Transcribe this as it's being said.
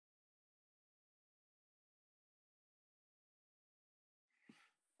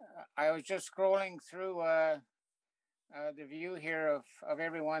I was just scrolling through the view here of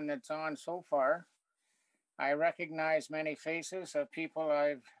everyone that's on so far. I recognize many faces of people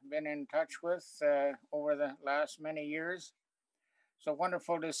I've been in touch with over the last many years. So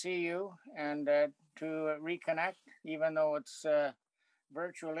wonderful to see you and to reconnect, even though it's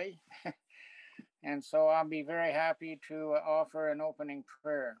virtually. And so I'll be very happy to offer an opening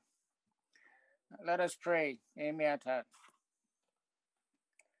prayer. Let us pray. Amiatat.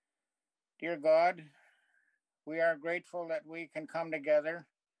 Dear God, we are grateful that we can come together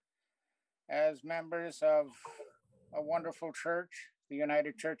as members of a wonderful church, the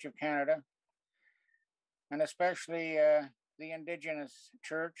United Church of Canada, and especially the Indigenous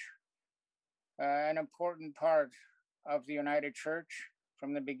Church, an important part of the United Church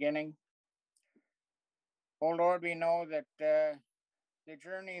from the beginning. Oh Lord, we know that the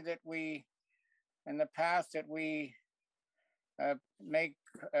journey that we and the path that we make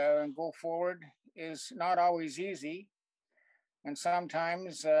and go forward is not always easy. And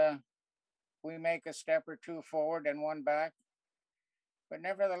sometimes we make a step or two forward and one back. But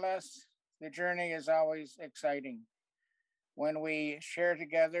nevertheless, the journey is always exciting when we share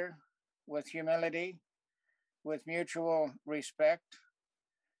together with humility, with mutual respect,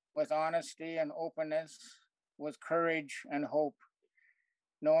 with honesty and openness, with courage and hope,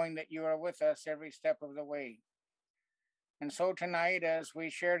 knowing that you are with us every step of the way. And so tonight, as we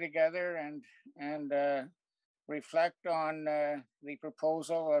share together and reflect on the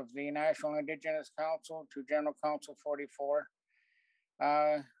proposal of the National Indigenous Council to General Council 44,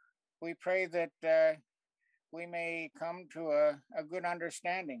 we pray that we may come to a good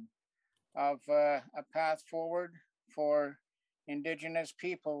understanding of a path forward for Indigenous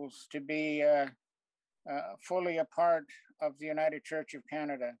peoples to be fully a part of the United Church of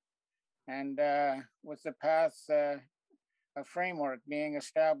Canada, and with the path, a framework being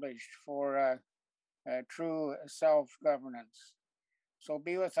established for true self-governance. So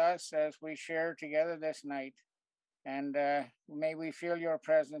be with us as we share together this night, and may we feel your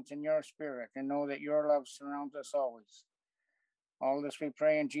presence in your spirit and know that your love surrounds us always. All this we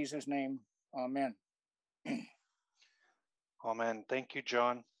pray in Jesus' name. Amen. Amen. Thank you,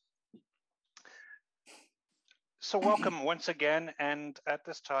 John. So welcome once again, and at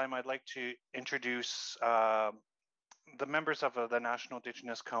this time I'd like to introduce the members of the National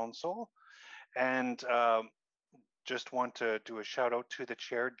Indigenous Council, and just want to do a shout out to the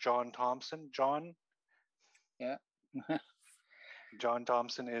chair, John Thompson. John? Yeah. John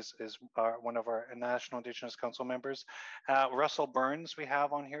Thompson is one of our National Indigenous Council members. Russell Burns we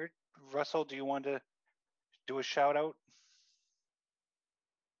have on here. Russell, do you want to do a shout out?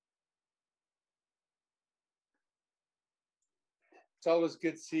 It's always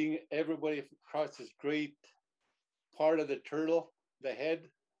good seeing everybody across this great part of the turtle, the head,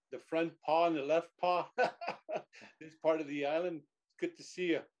 the front paw and the left paw. This part of the island. It's good to see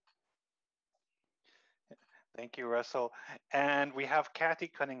you. Thank you, Russell. And we have Kathy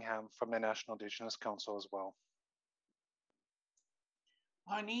Cunningham from the National Indigenous Council as well.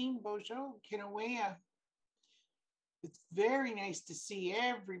 Anin Bojo Kinawea. It's very nice to see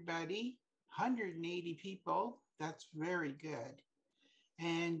everybody. 180 people. That's very good.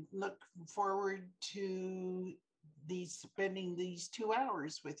 And look forward to spending these 2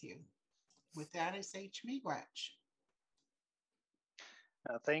 hours with you. With that, I say Chmiigwech.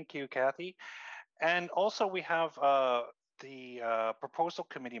 Thank you, Kathy. And also we have the proposal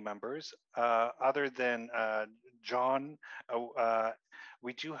committee members. Other than John,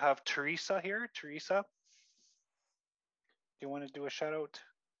 we do have Teresa here. Teresa, do you want to do a shout out?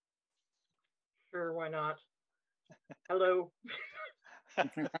 Sure, why not? Hello.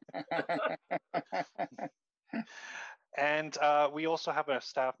 And we also have a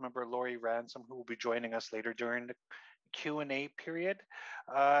staff member, Lori Ransom, who will be joining us later during the Q&A period.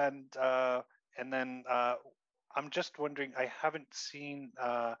 And then I'm just wondering, I haven't seen,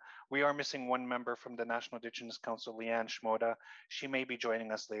 we are missing one member from the National Indigenous Council, Leanne Shmoda. She may be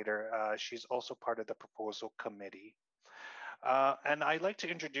joining us later. She's also part of the proposal committee. And I'd like to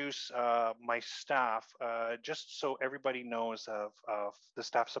introduce my staff, just so everybody knows of the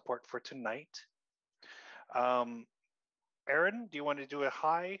staff support for tonight. Erin, do you want to do a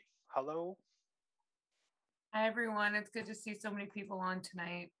hi? Hello? Hi, everyone. It's good to see so many people on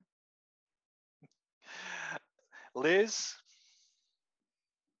tonight. Liz?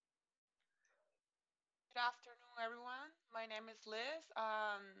 Good afternoon, everyone. My name is Liz.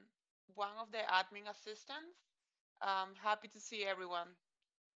 One of the admin assistants. Happy to see everyone.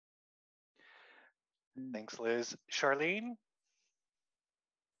 Thanks, Liz. Charlene?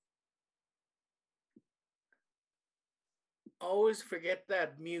 always forget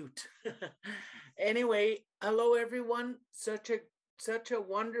that mute. Anyway, hello everyone. Such a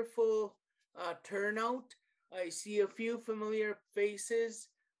wonderful turnout. I see a few familiar faces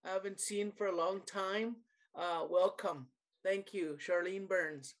I haven't seen for a long time. Welcome. Thank you, Charlene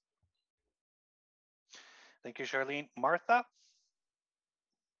Burns. Thank you, Charlene. Martha?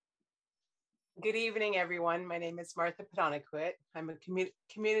 Good evening, everyone. My name is Martha Padoniquit. I'm a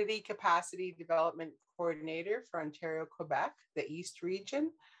Community Capacity Development Coordinator for Ontario, Quebec, the East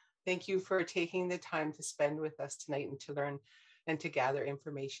Region. Thank you for taking the time to spend with us tonight and to learn and to gather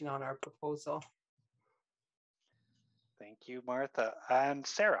information on our proposal. Thank you, Martha. And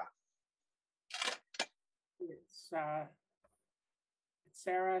Sarah? It's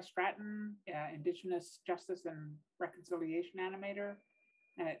Sarah Stratton, Indigenous Justice and Reconciliation Animator.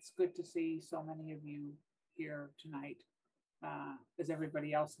 And it's good to see so many of you here tonight, as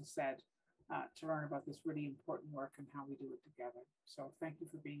everybody else has said, to learn about this really important work and how we do it together. So thank you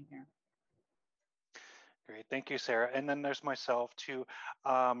for being here. Great, thank you, Sarah. And then there's myself too,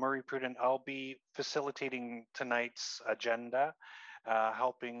 Murray Prudent. I'll be facilitating tonight's agenda,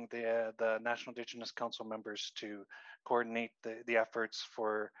 helping the National Indigenous Council members to coordinate the efforts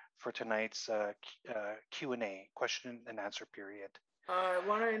for tonight's Q&A, question and answer period. I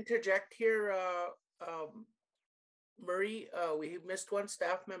want to interject here, Murray. We missed one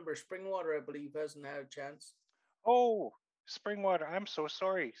staff member, Springwater, I believe, hasn't had a chance. Oh, Springwater, I'm so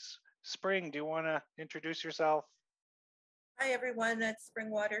sorry. Spring, do you want to introduce yourself? Hi, everyone. It's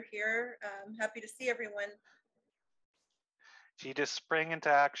Springwater here. Happy to see everyone. She just sprang into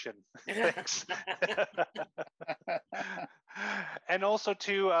action. Thanks. And also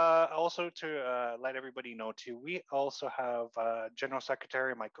to let everybody know too, we also have General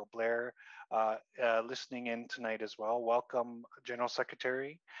Secretary Michael Blair listening in tonight as well. Welcome, General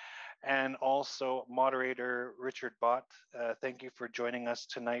Secretary. And also moderator Richard Bott. Thank you for joining us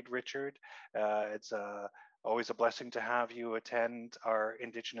tonight, Richard. It's always a blessing to have you attend our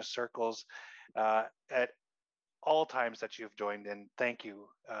Indigenous circles at all times that you've joined in. Thank you.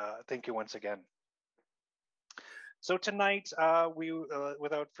 Thank you once again. So tonight,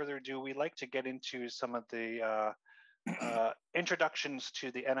 without further ado, we like to get into some of the introductions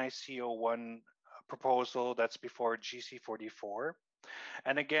to the NIC01 proposal that's before GC44.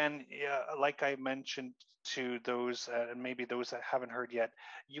 And again, like I mentioned to those, and maybe those that haven't heard yet,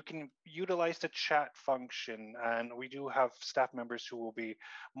 you can utilize the chat function. And we do have staff members who will be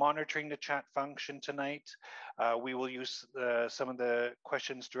monitoring the chat function tonight. We will use some of the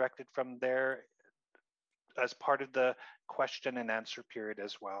questions directed from there as part of the question and answer period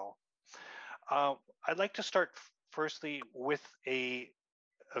as well. I'd like to start firstly with a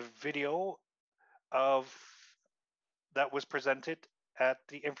video that was presented at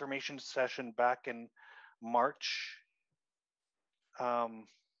the information session back in March 9th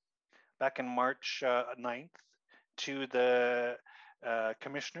to the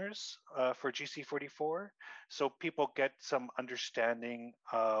commissioners for GC44, so people get some understanding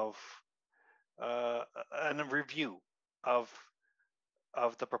of and a review of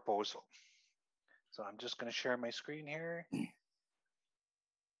the proposal. So I'm just going to share my screen here.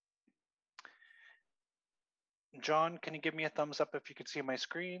 John, can you give me a thumbs up if you can see my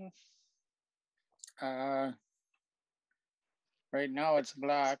screen? Right now it's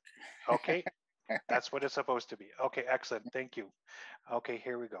black. Okay, that's what it's supposed to be. Okay, excellent. Thank you. Okay,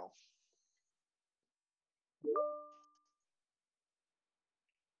 here we go.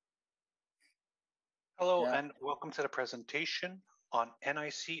 Hello, and welcome to the presentation on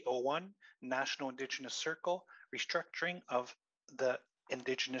NIC01 National Indigenous Circle, Restructuring of the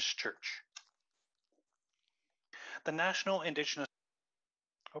Indigenous Church. The National Indigenous,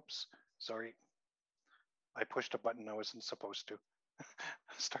 oops, sorry. I pushed a button I wasn't supposed to.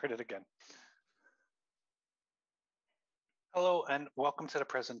 Start it again. Hello, and welcome to the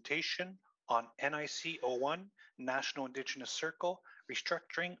presentation on NIC01 National Indigenous Circle,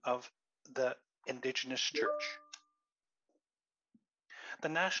 Restructuring of the Indigenous Church. The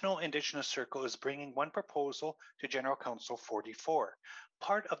National Indigenous Circle is bringing one proposal to General Council 44.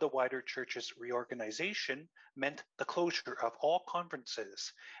 Part of the wider church's reorganization meant the closure of all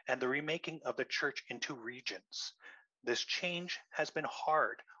conferences and the remaking of the church into regions. This change has been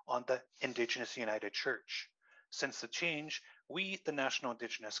hard on the Indigenous United Church. Since the change, we, the National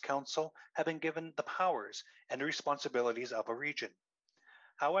Indigenous Council, have been given the powers and responsibilities of a region.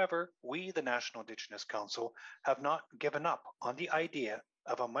 However, we, the National Indigenous Council, have not given up on the idea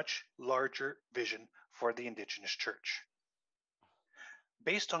of a much larger vision for the Indigenous Church.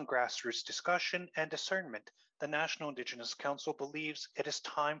 Based on grassroots discussion and discernment, the National Indigenous Council believes it is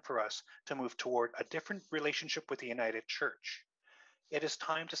time for us to move toward a different relationship with the United Church. It is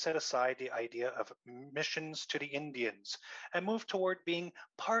time to set aside the idea of missions to the Indians and move toward being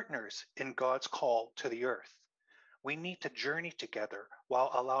partners in God's call to the earth. We need to journey together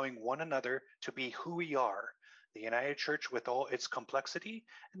while allowing one another to be who we are, the United Church with all its complexity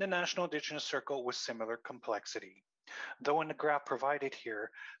and the National Indigenous Circle with similar complexity. Though in the graph provided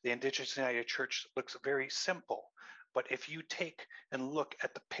here, the Indigenous United Church looks very simple, but if you take and look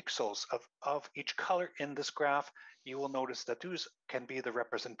at the pixels of each color in this graph, you will notice that those can be the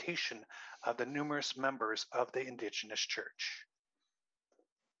representation of the numerous members of the Indigenous Church.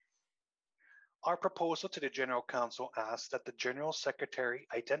 Our proposal to the General Council asks that the General Secretary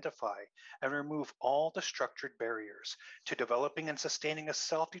identify and remove all the structured barriers to developing and sustaining a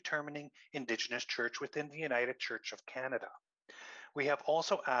self-determining Indigenous Church within the United Church of Canada. We have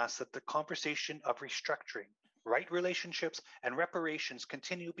also asked that the conversation of restructuring, right relationships, and reparations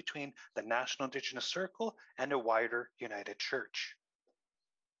continue between the National Indigenous Circle and a wider United Church.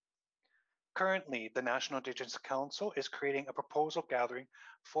 Currently, the National Indigenous Council is creating a proposal gathering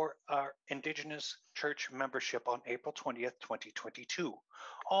for our Indigenous Church membership on April 20th, 2022.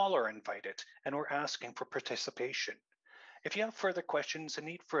 All are invited, and we're asking for participation. If you have further questions and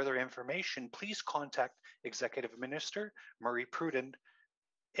need further information, please contact Executive Minister Marie Pruden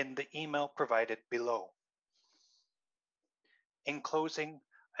in the email provided below. In closing,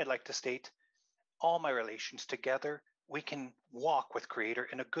 I'd like to state all my relations together, we can walk with Creator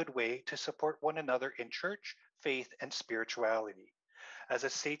in a good way to support one another in church, faith, and spirituality. As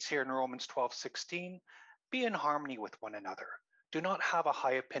it states here in Romans 12:16, be in harmony with one another. Do not have a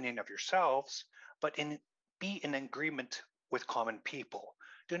high opinion of yourselves, but be in agreement with common people.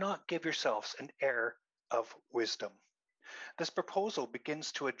 Do not give yourselves an air of wisdom. This proposal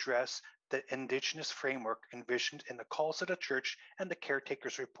begins to address the Indigenous framework envisioned in the Calls to the Church and the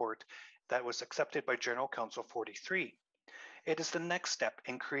Caretaker's Report that was accepted by General Council 43. It is the next step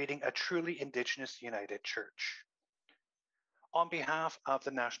in creating a truly Indigenous United Church. On behalf of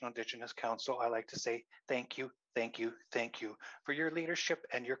the National Indigenous Council, I'd like to say thank you, thank you, thank you for your leadership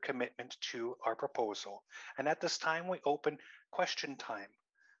and your commitment to our proposal. And at this time, we open question time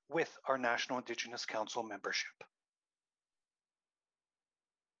with our National Indigenous Council membership.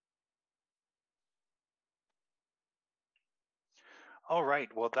 All right,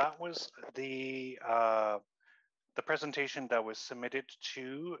 well, that was the presentation that was submitted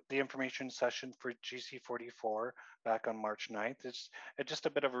to the information session for GC44 back on March 9th. It's just a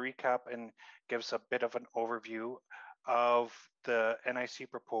bit of a recap and gives a bit of an overview of the NIC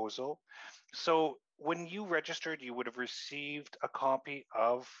proposal. So when you registered, you would have received a copy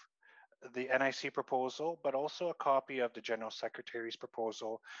of the NIC proposal, but also a copy of the General Secretary's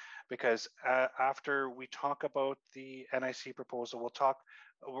proposal, because after we talk about the NIC proposal,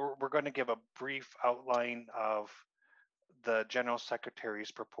 we're going to give a brief outline of the General Secretary's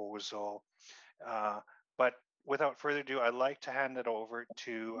proposal. But without further ado, I'd like to hand it over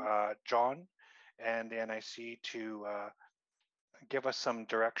to John and the NIC to give us some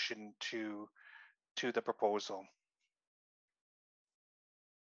direction to the proposal.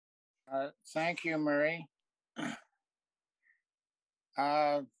 Thank you, Murray.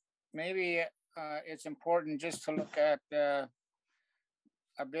 Maybe it's important just to look at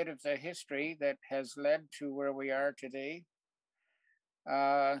a bit of the history that has led to where we are today.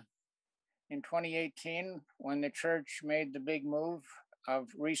 In 2018, when the church made the big move of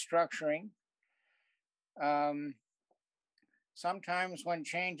restructuring, sometimes when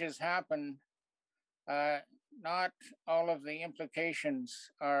changes happen, not all of the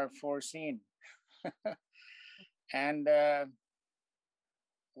implications are foreseen. And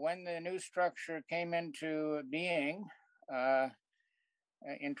when the new structure came into being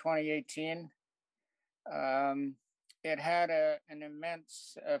in 2018, it had an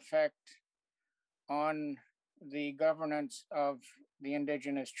immense effect on the governance of the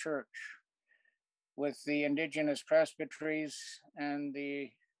Indigenous Church, with the Indigenous Presbyteries and the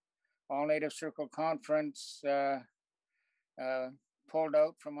All Native Circle Conference pulled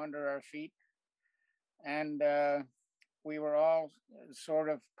out from under our feet. And we were all sort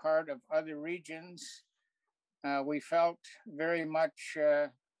of part of other regions. We felt very much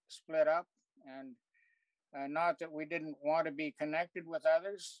split up, and not that we didn't want to be connected with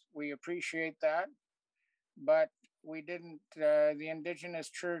others. We appreciate that, but we didn't, the Indigenous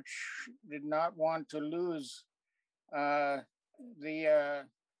Church did not want to lose the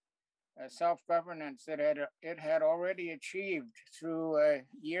self-governance that it had already achieved through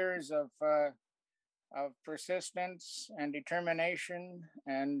years of persistence and determination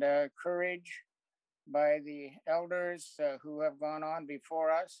and courage by the elders who have gone on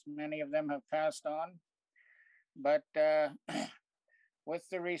before us. Many of them have passed on. But with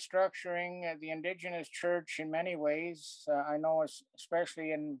the restructuring, the Indigenous Church, in many ways, I know,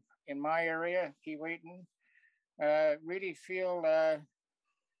 especially in my area, Keewatin, really feel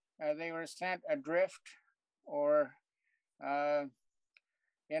they were sent adrift or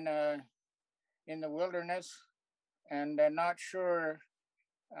in the wilderness, and not sure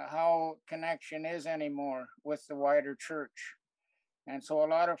how connection is anymore with the wider church. And so a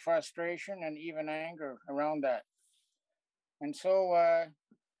lot of frustration and even anger around that. And so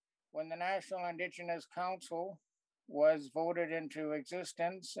when the National Indigenous Council was voted into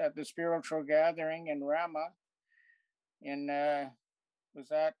existence at the spiritual gathering in Rama in was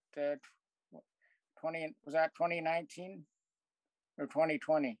that 2019 or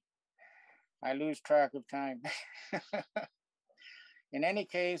 2020? I lose track of time. In any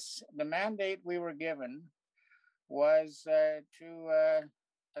case, the mandate we were given was to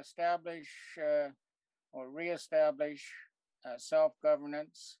establish or reestablish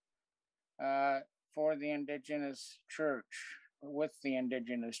self-governance for the Indigenous Church, with the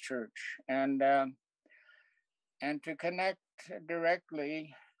Indigenous Church, and to connect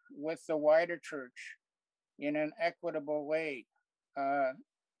directly with the wider church in an equitable way,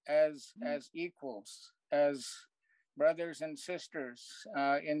 as equals, as brothers and sisters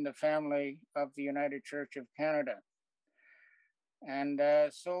in the family of the United Church of Canada. And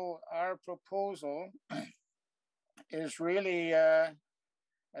so our proposal is really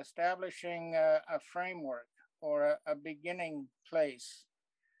establishing a framework or a beginning place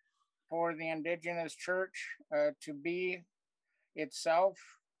for the Indigenous Church to be itself,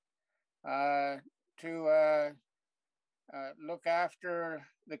 to look after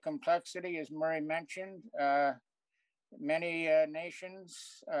the complexity, as Murray mentioned. Many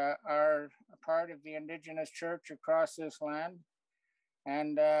nations are a part of the Indigenous Church across this land,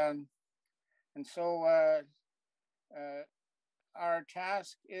 and so our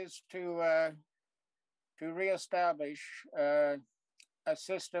task is to reestablish a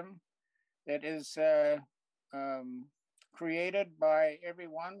system that is created by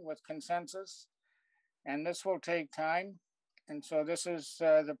everyone with consensus, and this will take time. And so this is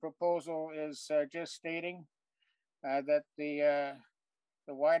the proposal is just stating that the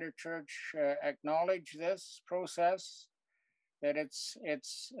wider church acknowledge this process, that it's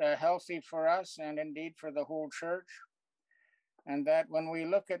healthy for us and indeed for the whole church, and that when we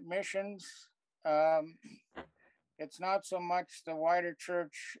look at missions, it's not so much the wider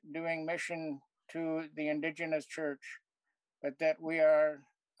church doing mission to the Indigenous Church, but that we are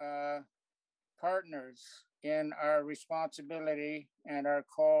partners in our responsibility and our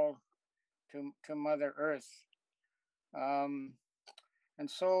call to Mother Earth. And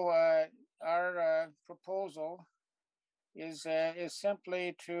so our proposal is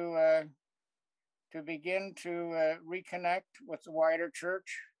simply to begin to reconnect with the wider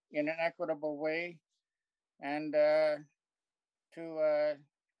church in an equitable way, and to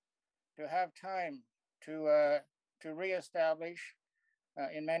have time to reestablish,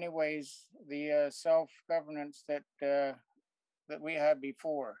 in many ways, the self-governance that we had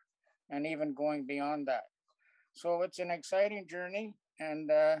before, and even going beyond that. So it's an exciting journey,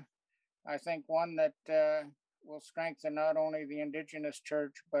 and I think one that will strengthen not only the Indigenous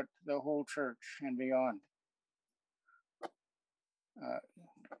Church, but the whole church and beyond.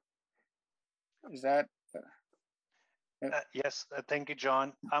 Is that? Yes, thank you,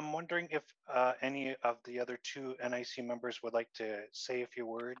 John. I'm wondering if any of the other two NIC members would like to say a few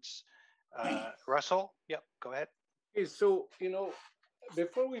words. Russell, yep, go ahead. Okay, so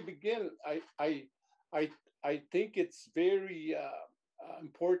before we begin, I think it's very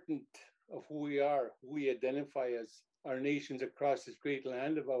important of who we are, who we identify as our nations across this great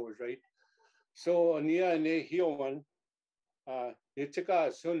land of ours, right? So NIC01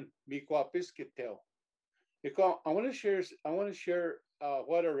 Nichika sun mikwapiskiteo. I want to share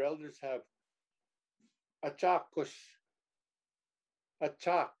what our elders have. Achak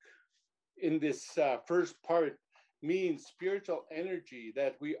in this first part means spiritual energy,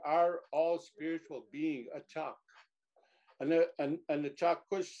 that we are all spiritual being. Achak, and the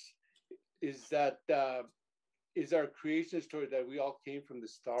Chakush is that is our creation story, that we all came from the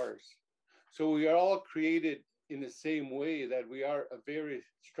stars. So we are all created in the same way, that we are a very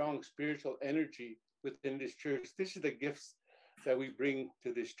strong spiritual energy within this church. This is the gifts that we bring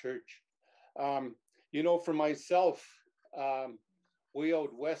to this church. For myself, way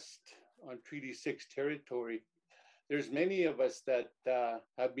out west on Treaty 6 territory, there's many of us that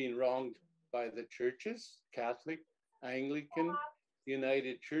have been wronged by the churches, Catholic, Anglican,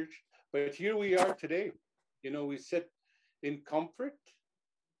 United Church, But here we are today. You know, we sit in comfort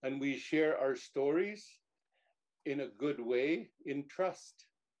and we share our stories in a good way, in trust.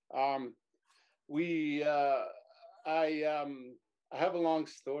 I have a long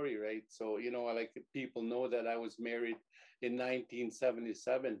story, right? So, you know, I like people know that I was married in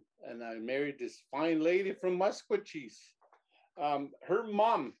 1977, and I married this fine lady from Musquechies. Her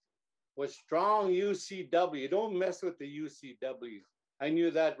mom was strong UCW. Don't mess with the UCW. I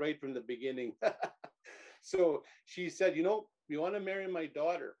knew that right from the beginning. So she said, you know, you want to marry my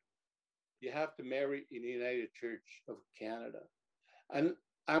daughter, you have to marry in the United Church of Canada. And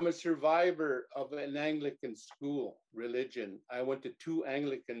I'm a survivor of an Anglican school religion. I went to 2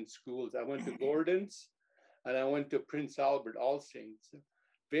 Anglican schools. I went to Gordon's and I went to Prince Albert All Saints.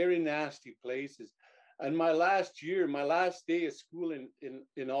 Very nasty places. And my last day of school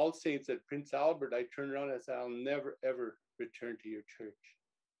in All Saints at Prince Albert, I turned around and said, I'll never, ever return to your church.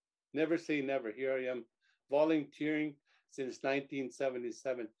 Never say never. Here I am volunteering since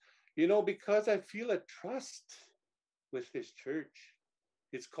 1977. You know, because I feel a trust with this church.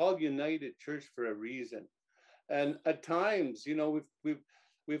 It's called United Church for a reason. And at times, you know, we've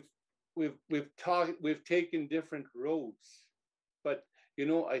taken different roads, but you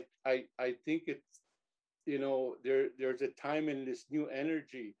know, I think it's, you know, there's a time in this new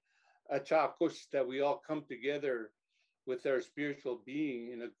energy, a chakos, that we all come together with our spiritual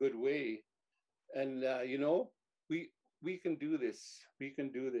being in a good way, and you know, we can do this. We can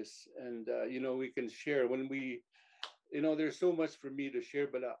do this, and you know, we can share when we. You know, there's so much for me to share,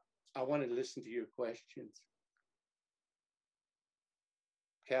 but I want to listen to your questions.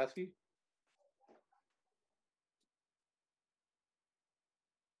 Kathy?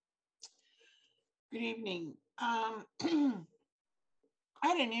 Good evening. I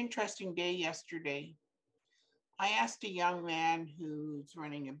had an interesting day yesterday. I asked a young man who's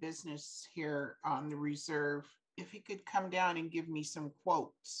running a business here on the reserve if he could come down and give me some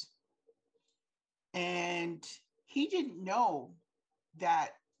quotes. And he didn't know that,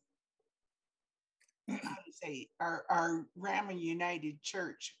 our Rama United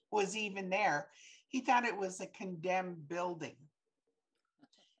Church was even there. He thought it was a condemned building.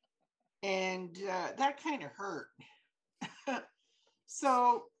 And that kind of hurt.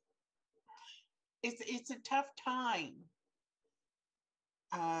 So it's a tough time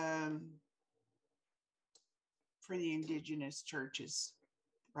for the Indigenous churches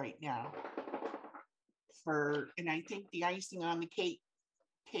right now. And I think the icing on the cake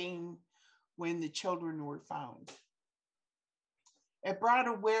came when the children were found. It brought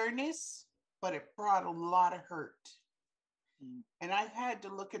awareness, but it brought a lot of hurt. And I've had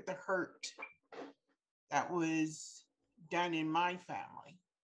to look at the hurt that was done in my family,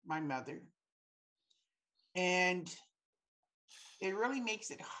 my mother. And it really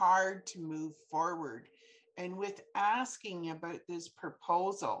makes it hard to move forward. And with asking about this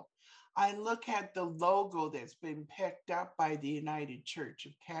proposal, I look at the logo that's been picked up by the United Church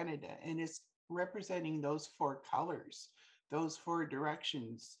of Canada, and it's representing those 4 colors, those 4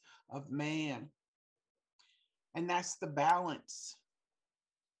 directions of man. And that's the balance.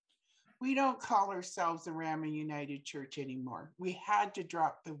 We don't call ourselves the Rama United Church anymore. We had to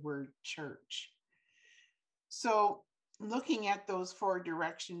drop the word church. So looking at those 4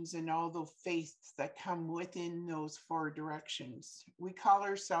 directions and all the faiths that come within those 4 directions, we call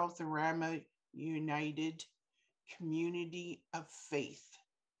ourselves the Rama United Community of Faith.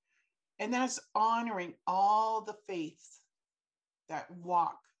 And that's honoring all the faiths that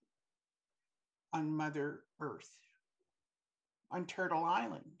walk on Mother Earth, on Turtle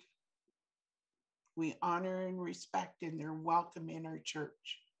Island. We honor and respect, and they're welcome in our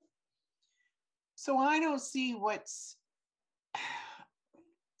church. So I don't see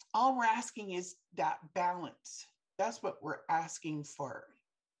all we're asking is that balance. That's what we're asking for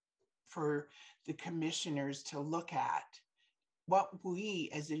the commissioners to look at. What we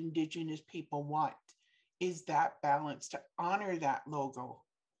as Indigenous people want is that balance, to honor that logo.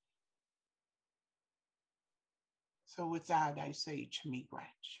 So with that, I say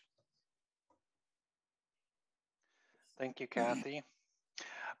Chamiigwach. Thank you, Kathy.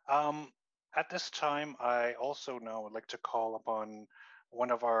 At this time, I also now would like to call upon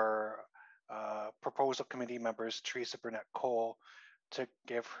one of our proposal committee members, Teresa Burnett Cole, to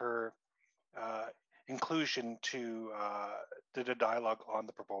give her inclusion to the dialogue on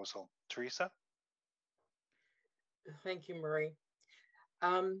the proposal. Teresa? Thank you, Murray.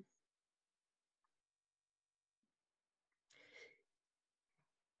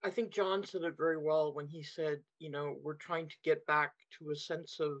 I think John said it very well when he said, you know, we're trying to get back to a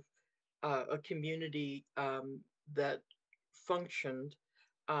sense of a community that functioned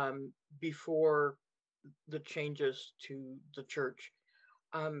before the changes to the church.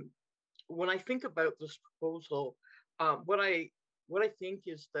 When I think about this proposal, what I think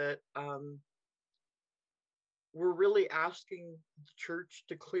is that we're really asking the church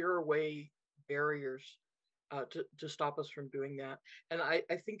to clear away barriers to stop us from doing that. And I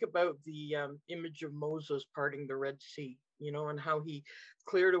think about the image of Moses parting the Red Sea, you know, and how he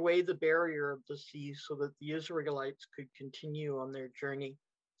cleared away the barrier of the sea so that the Israelites could continue on their journey.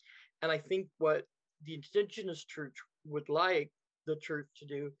 And I think what the Indigenous Church would like the church to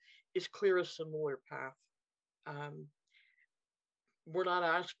do is clear a similar path. We're not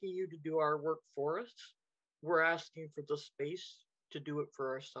asking you to do our work for us. We're asking for the space to do it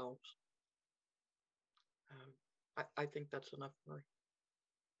for ourselves. I think that's enough, Murray.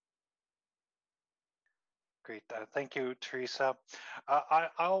 Great, thank you, Teresa.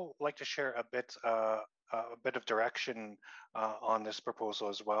 I'll like to share a bit of direction on this proposal,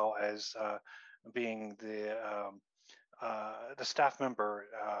 as well as being the staff member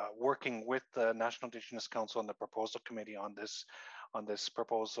working with the National Indigenous Council and the Proposal Committee on this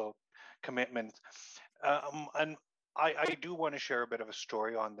proposal commitment. And I do want to share a bit of a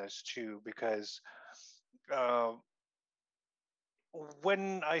story on this too, because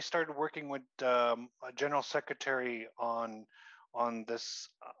when I started working with a General Secretary on this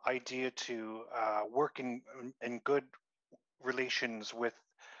idea to work in good relations with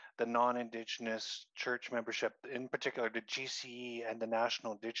the non-Indigenous church membership, in particular the GCE and the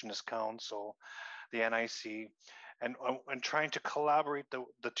National Indigenous Council, the NIC, and trying to collaborate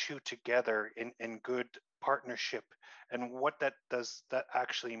the two together in good partnership, and what does that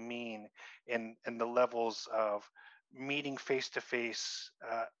actually mean in the levels of meeting face to face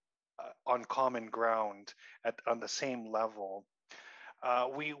on common ground on the same level.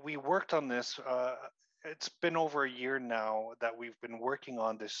 We worked on this. It's been over a year now that we've been working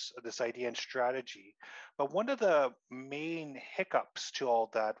on this idea and strategy. But one of the main hiccups to all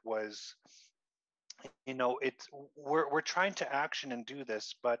that was, you know, we're trying to action and do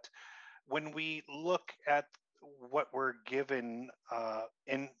this, but when we look at what we're given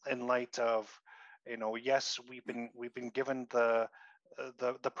in light of, you know, yes, we've been given the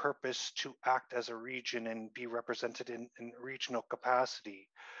purpose to act as a region and be represented in regional capacity,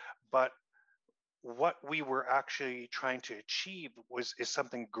 but what we were actually trying to achieve is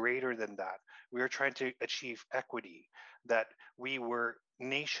something greater than that. We were trying to achieve equity, that we were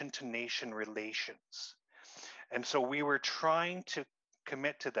nation to nation relations, and so we were trying to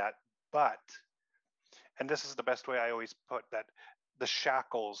commit to that. But, and this is the best way I always put that,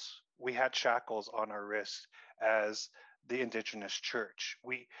 we had shackles on our wrists as the Indigenous Church.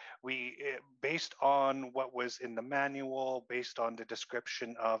 We based on what was in the manual, based on the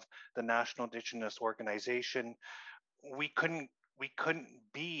description of the National Indigenous Organization, we couldn't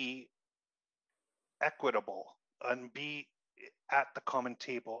be equitable and be at the common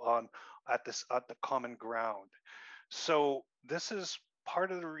table at the common ground. So this is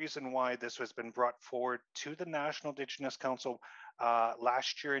part of the reason why this has been brought forward to the National Indigenous Council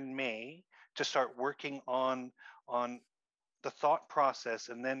last year in May, to start working on the thought process,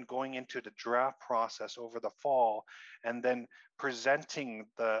 and then going into the draft process over the fall, and then presenting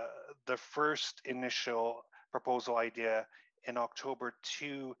the first initial proposal idea in October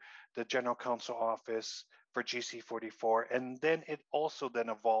to the General Counsel Office for GC44, and then it also then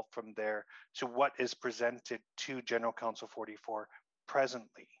evolved from there to what is presented to General Counsel 44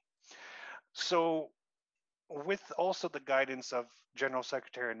 presently. So with also the guidance of General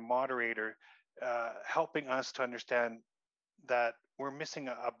Secretary and Moderator helping us to understand that we're missing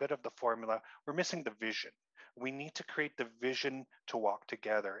a bit of the formula, we're missing the vision. We need to create the vision to walk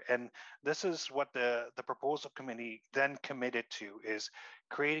together. And this is what the proposal committee then committed to, is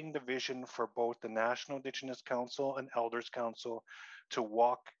creating the vision for both the National Indigenous Council and Elders Council to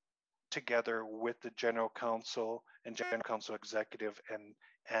walk together with the General Counsel and General Counsel Executive,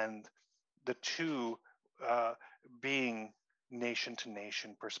 and the two being nation to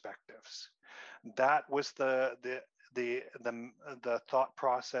nation perspectives. That was the thought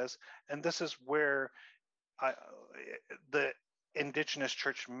process, and this is where the Indigenous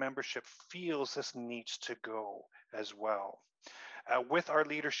Church membership feels this needs to go as well, with our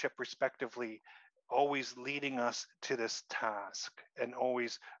leadership respectively always leading us to this task, and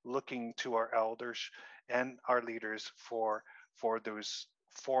always looking to our elders and our leaders for those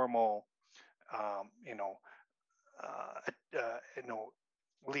formal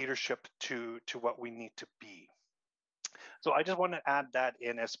leadership to what we need to be. So I just want to add that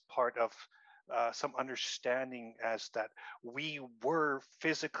in as part of some understanding, as that we were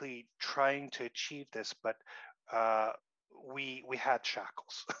physically trying to achieve this, but we had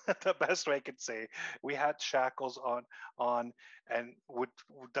shackles. The best way I could say, we had shackles on and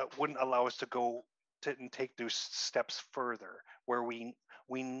that wouldn't allow us to go to and take those steps further where we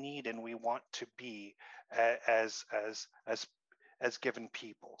need and we want to be as given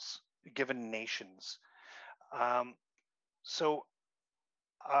peoples, given nations. So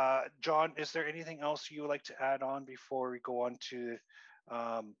John, is there anything else you would like to add on before we go on to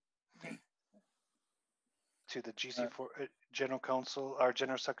the GC4 General Counsel or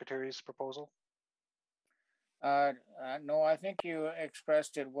General Secretary's proposal? No, I think you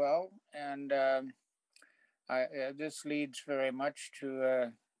expressed it well, and this leads very much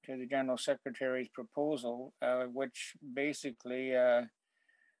to the General Secretary's proposal, which basically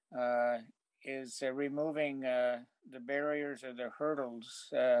is removing the barriers or the hurdles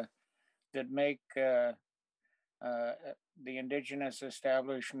that make the Indigenous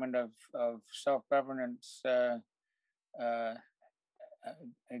establishment of self-governance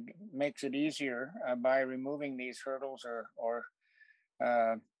makes it easier by removing these hurdles or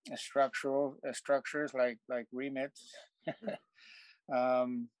structures like remits.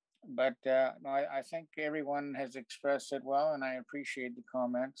 But no, I think everyone has expressed it well, and I appreciate the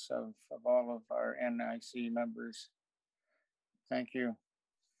comments of all of our NIC members. Thank you.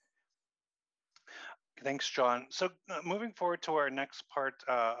 Thanks, John. So moving forward to our next part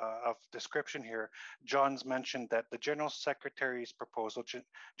of description here, John's mentioned that the General Secretary's proposal,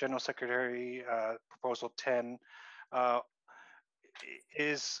 General Secretary Proposal 10,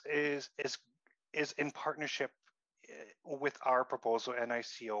 is in partnership with our proposal,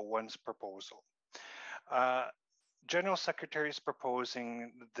 NIC01's proposal. General Secretary is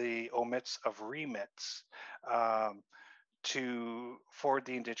proposing the omits of remits for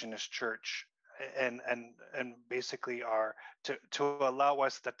the Indigenous Church, and basically are to allow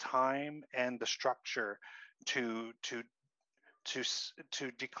us the time and the structure to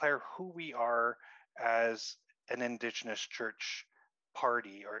declare who we are as an Indigenous Church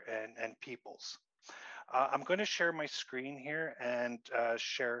party and peoples. I'm going to share my screen here and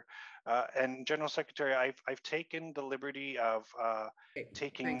share. And General Secretary, I've taken the liberty of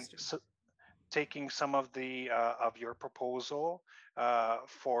taking some of the of your proposal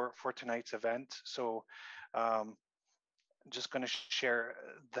for tonight's event. So I'm just going to share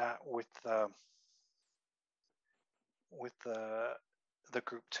that with the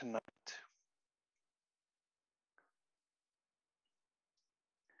group tonight.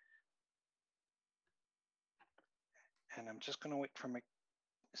 And I'm just going to wait for my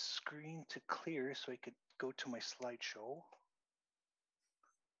screen to clear so I could go to my slideshow.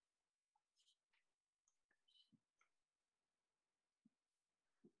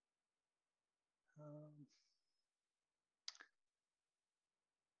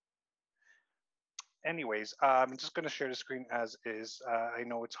 Anyways, I'm just going to share the screen as is. I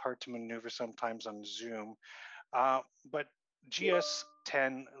know it's hard to maneuver sometimes on Zoom, but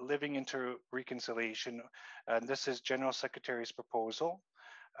GS10, Living into Reconciliation, and this is General Secretary's proposal.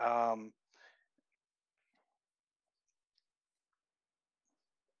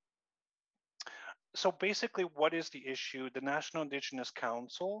 So basically, what is the issue? The National Indigenous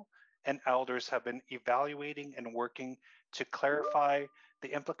Council and elders have been evaluating and working to clarify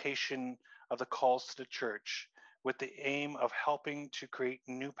the implication of the calls to the church with the aim of helping to create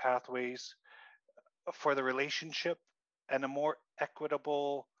new pathways for the relationship and a more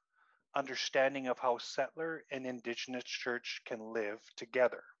equitable understanding of how settler and Indigenous church can live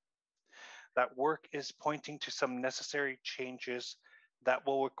together. That work is pointing to some necessary changes that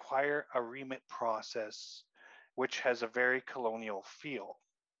will require a remit process, which has a very colonial feel.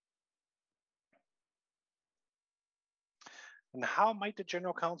 And how might the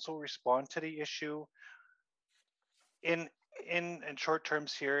General Council respond to the issue? In short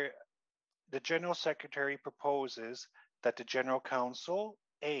terms here, the General Secretary proposes that the General Council,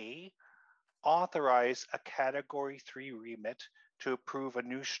 A, authorize a Category 3 remit to approve a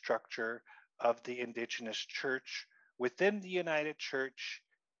new structure of the Indigenous Church within the United Church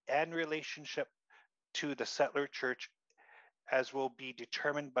and relationship to the settler church as will be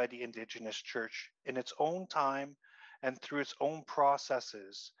determined by the Indigenous Church in its own time and through its own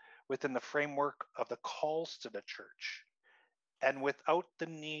processes within the framework of the calls to the church, and without the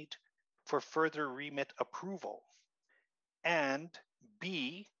need for further remit approval. And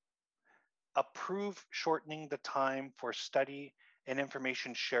B, approve shortening the time for study and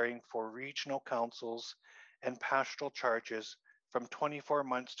information sharing for regional councils and pastoral charges from 24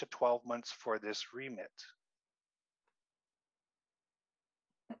 months to 12 months for this remit.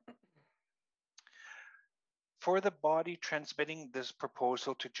 For the body transmitting this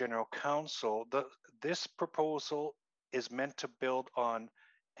proposal to General Council, this proposal is meant to build on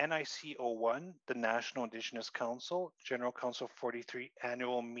NIC01, the National Indigenous Council, General Council 43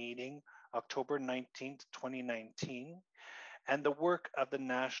 Annual Meeting, October 19th, 2019, and the work of the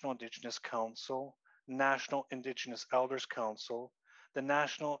National Indigenous Council, National Indigenous Elders Council, the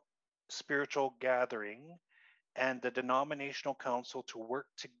National Spiritual Gathering, and the Denominational Council to work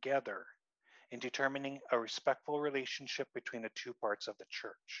together in determining a respectful relationship between the two parts of the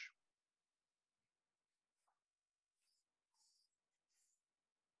church.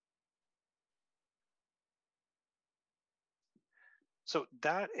 So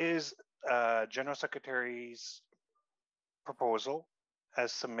that is General Secretary's proposal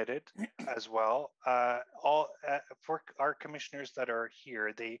as submitted as well. For our commissioners that are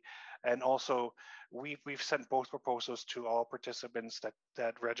here, and also we've sent both proposals to all participants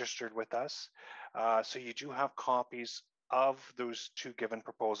that registered with us. So you do have copies of those two given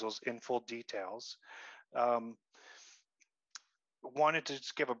proposals in full details. Wanted to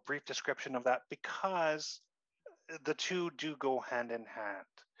just give a brief description of that because the two do go hand in hand.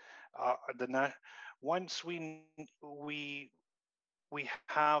 Once we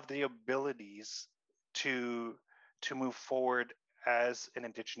have the abilities to move forward as an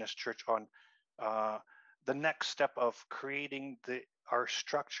Indigenous church on the next step of creating our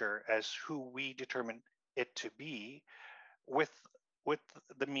structure as who we determine it to be, with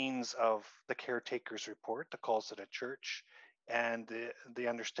the means of the caretaker's report, the calls to the church, and the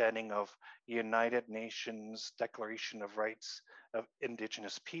understanding of United Nations Declaration of Rights of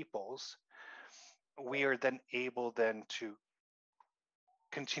Indigenous Peoples, we are then able to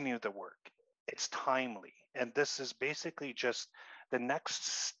continue the work. It's timely. And this is basically just the next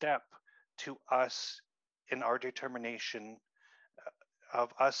step to us in our determination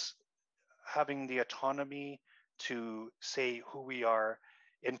of us having the autonomy to say who we are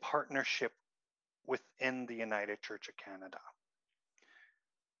in partnership within the United Church of Canada.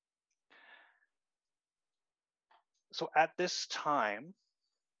 So at this time,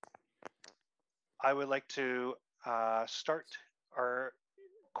 I would like to start our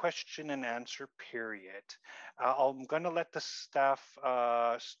question and answer period. I'm going to let the staff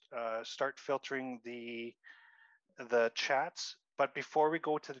start filtering the chats, but before we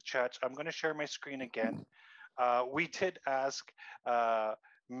go to the chats, I'm going to share my screen again. We did ask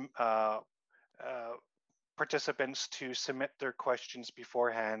participants to submit their questions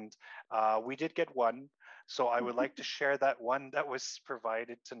beforehand. We did get one, so I would like to share that one that was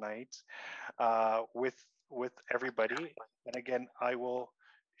provided tonight with everybody. And again, I will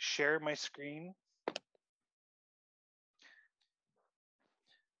share my screen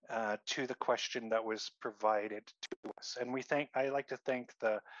to the question that was provided to us. And I like to thank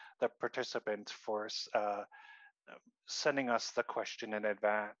the participant for sending us the question in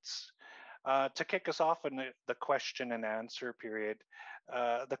advance. To kick us off in the question and answer period,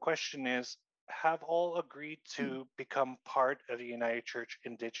 the question is, have all agreed to become part of the United Church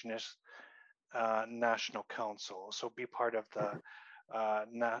Indigenous National Council, so be part of the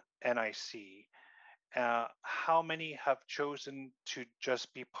NIC? How many have chosen to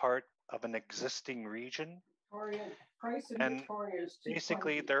just be part of an existing region? And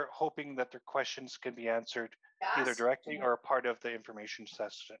basically, they're hoping that their questions can be answered either directly or a part of the information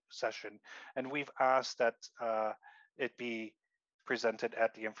session. And we've asked that it be presented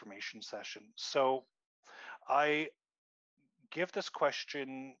at the information session. So I give this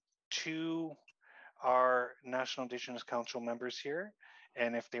question to our National Indigenous Council members here,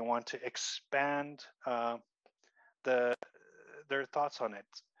 and if they want to expand their thoughts on it.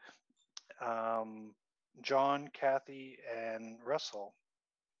 John, Kathy, and Russell.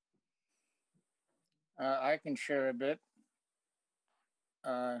 I can share a bit.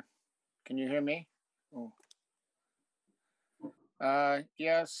 Can you hear me? Oh.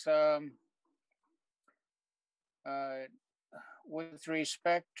 Yes. With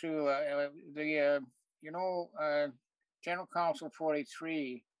respect to the General Council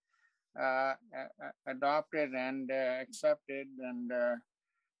 43 adopted and accepted and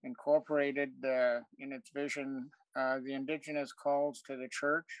incorporated in its vision the Indigenous calls to the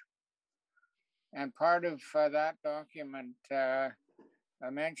church. And part of that document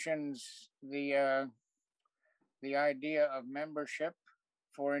mentions the idea of membership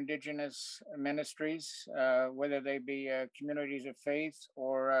for Indigenous ministries, whether they be communities of faith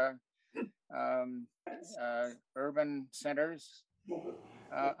or urban centers,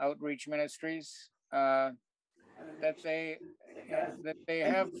 outreach ministries, that they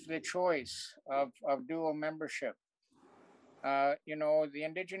have the choice of dual membership. The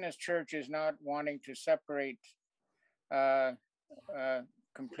Indigenous Church is not wanting to separate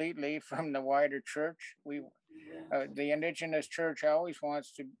completely from the wider church. The Indigenous Church always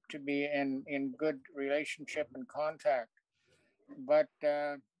wants to be in good relationship and contact, but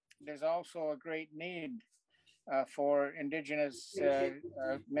there's also a great need for Indigenous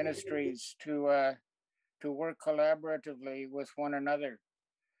ministries to work collaboratively with one another.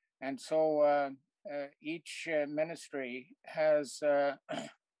 And so each ministry has,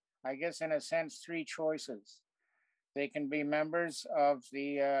 I guess, in a sense, three choices. They can be members of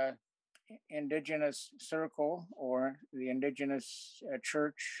the Indigenous Circle or the Indigenous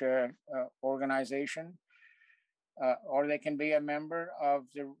Church organization, or they can be a member of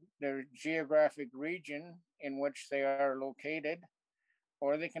their geographic region in which they are located,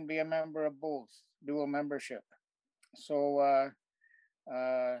 or they can be a member of both, dual membership. So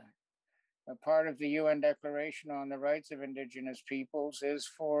a part of the UN Declaration on the Rights of Indigenous Peoples is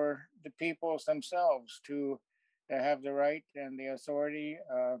for the peoples themselves to have the right and the authority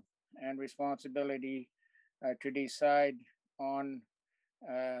and responsibility to decide on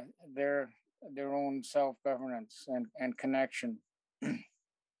their own self-governance and connection.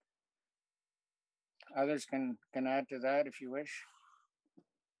 Others can add to that if you wish.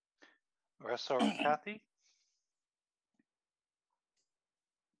 Russell or Kathy?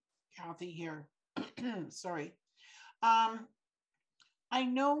 Kathy here. Sorry. I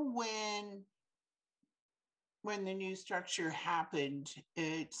know when the new structure happened,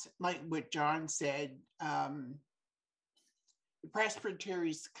 it's like what John said, the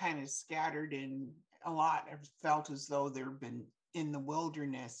presbyteries kind of scattered in a lot. I felt as though they've been in the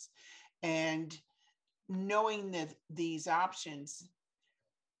wilderness. And knowing that these options,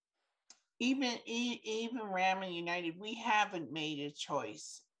 even Ramley United, we haven't made a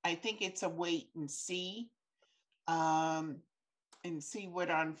choice. I think it's a wait and see what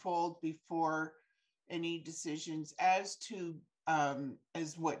unfolds before any decisions as to,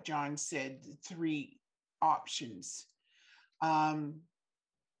 as what John said, the three options.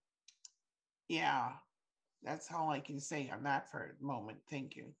 Yeah, that's all I can say on that for the moment.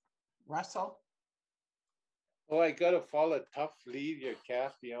 Thank you. Russell? Oh, I got to follow a tough lead here,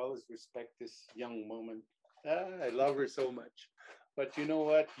 Kathy. I always respect this young woman. I love her so much. But you know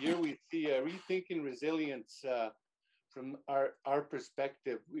what? Here we see rethinking resilience from our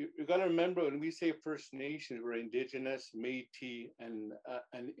perspective. We got to remember when we say First Nations, we're Indigenous, Métis, and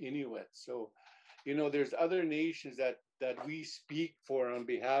Inuit. So, you know, there's other nations that we speak for on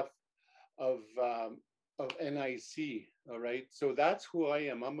behalf of NIC. All right. So that's who I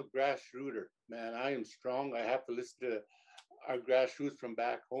am. I'm a grassrooter, man. I am strong. I have to listen to our grassroots from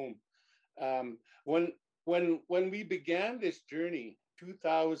back home. When we began this journey,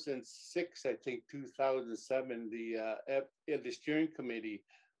 2006, I think 2007, the steering committee,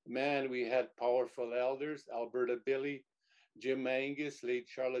 man, we had powerful elders, Alberta Billy, Jim Angus, late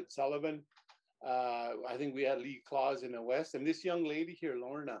Charlotte Sullivan. I think we had Lee Claus in the West, and this young lady here,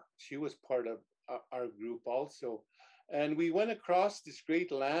 Lorna, she was part of our group also. And we went across this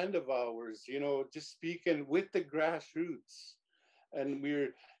great land of ours, you know, just speaking with the grassroots. And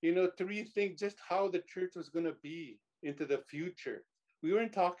we're, you know, to rethink just how the church was going to be into the future. We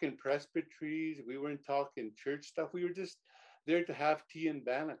weren't talking presbyteries. We weren't talking church stuff. We were just there to have tea and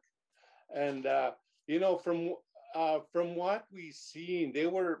bannock. And, you know, from what we seen, they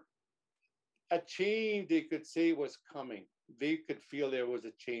were a change they could say was coming. They could feel there was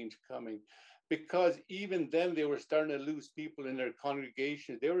a change coming because even then they were starting to lose people in their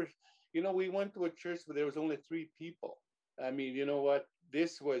congregations. They were, you know, we went to a church where there was only 3 people. I mean, you know what?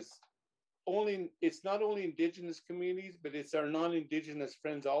 This was only, it's not only Indigenous communities, but it's our non-Indigenous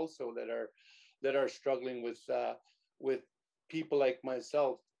friends also that are struggling with people like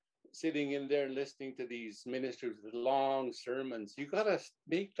myself sitting in there and listening to these ministers with long sermons. You got to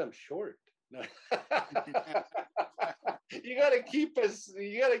make them short. You got to keep us,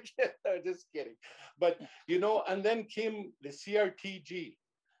 you got to get, just kidding. But, you know, and then came the CRTG.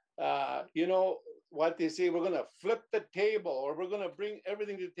 You know, what they say, we're going to flip the table, or we're going to bring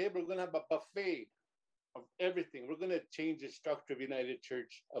everything to the table. We're going to have a buffet of everything. We're going to change the structure of United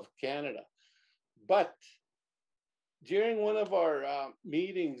Church of Canada. But during one of our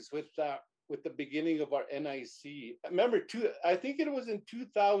meetings with the beginning of our NIC, remember, I think it was in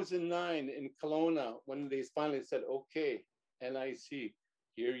 2009 in Kelowna when they finally said, okay, NIC,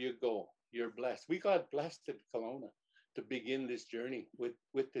 here you go. You're blessed. We got blessed at Kelowna to begin this journey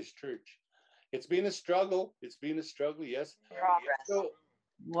with this church. It's been a struggle. It's been a struggle, yes. Progress. So,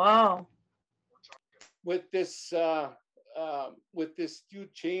 wow. With this new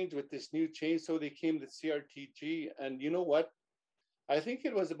change, so they came to CRTG, and you know what? I think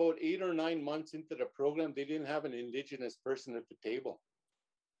it was about 8 or 9 months into the program, they didn't have an Indigenous person at the table.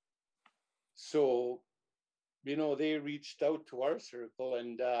 So, they reached out to our circle,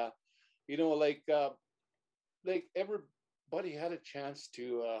 and like everybody had a chance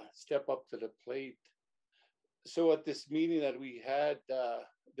to step up to the plate. So at this meeting that we had,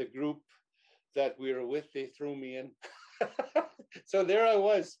 the group that we were with, they threw me in. So there I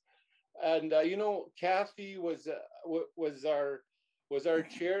was, and Kathy was our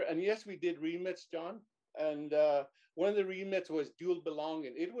chair, and yes, we did remits, John, and one of the remits was dual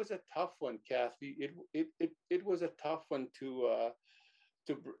belonging. It was a tough one, Kathy. It was a tough one to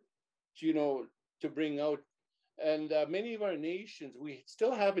bring out. And many of our nations, we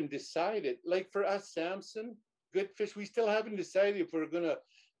still haven't decided. Like for us, Samson, Goodfish, we still haven't decided if we're going to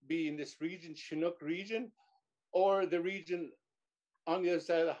be in this region, Chinook region, or the region on the other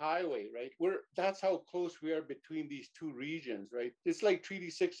side of the highway, right? That's how close we are between these two regions, right? It's like Treaty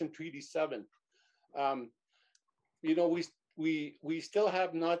 6 and Treaty 7. We still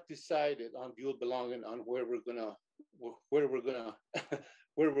have not decided on dual belonging, on where we're gonna where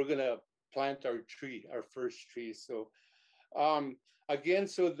we're gonna plant our tree, our first tree. So again,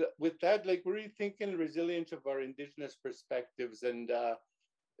 with that, like we're rethinking resilience of our Indigenous perspectives. And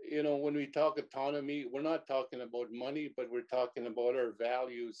when we talk autonomy, we're not talking about money, but we're talking about our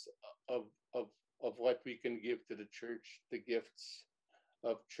values of what we can give to the church, the gifts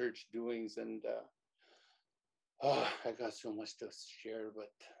of church doings. And I got so much to share,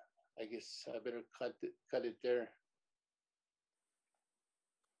 but I guess I better cut it there.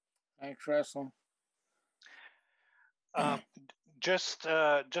 Thanks, Russell. Just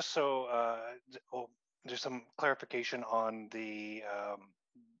so there's some clarification on the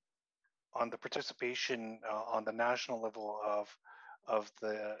participation on the national level of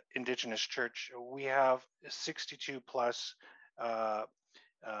the Indigenous Church. We have 62 plus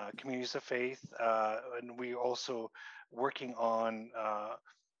communities of faith, and we're also working on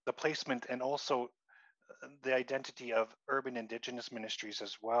the placement and also the identity of urban Indigenous ministries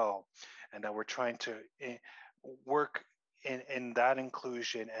as well, and that we're trying to work in that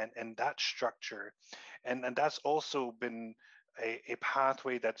inclusion and that structure, and that's also been a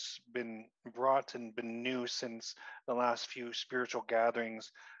pathway that's been brought and been new since the last few spiritual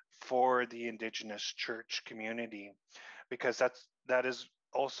gatherings for the Indigenous Church community, because that is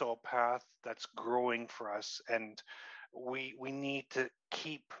also a path that's growing for us, and we need to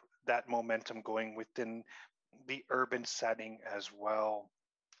keep that momentum going within the urban setting as well.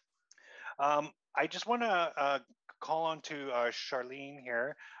 I just want to call on to Charlene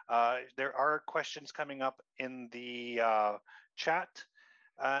here. There are questions coming up in the chat,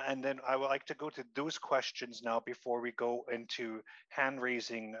 and then I would like to go to those questions now before we go into hand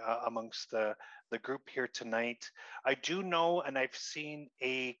raising amongst the group here tonight. I do know, and I've seen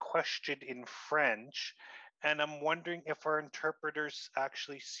a question in French, and I'm wondering if our interpreters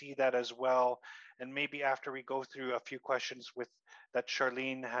actually see that as well. And maybe after we go through a few questions that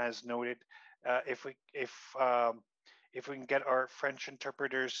Charlene has noted, if we can get our French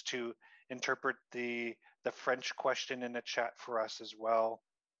interpreters to interpret the French question in the chat for us as well,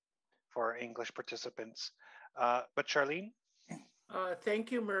 for our English participants. But Charlene?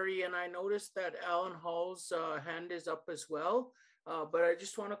 Thank you, Murray. And I noticed that Alan Hall's hand is up as well. But I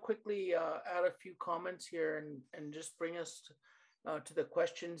just want to quickly add a few comments here and just bring us to the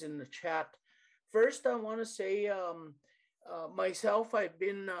questions in the chat. First, I want to say myself, I've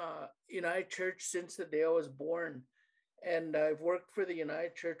been United Church since the day I was born. And I've worked for the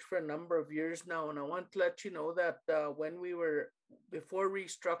United Church for a number of years now. And I want to let you know that when we were before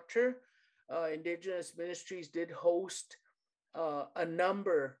Restructure, Indigenous Ministries did host a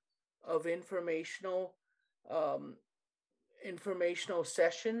number of informational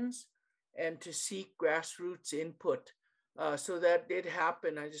sessions and to seek grassroots input. So that did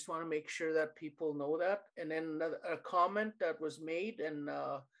happen. I just want to make sure that people know that. And then a comment that was made, and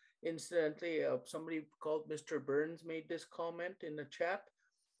incidentally, somebody called Mr. Burns made this comment in the chat.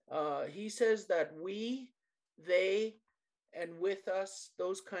 He says that we, they, and with us,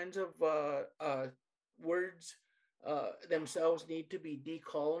 those kinds of words themselves need to be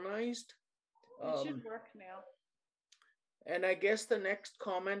decolonized. It should work now. And I guess the next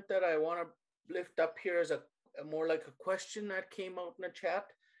comment that I want to lift up here is a more like a question that came out in the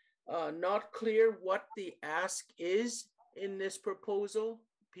chat. Not clear what the ask is in this proposal.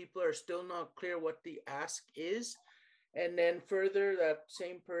 People are still not clear what the ask is. And then further, that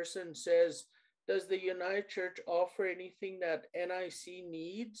same person says, does the United Church offer anything that NIC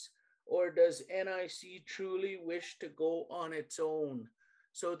needs, or does NIC truly wish to go on its own?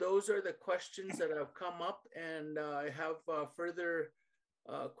 So those are the questions that have come up, and I have further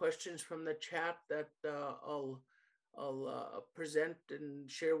questions from the chat that present and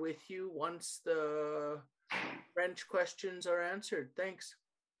share with you once the French questions are answered. Thanks.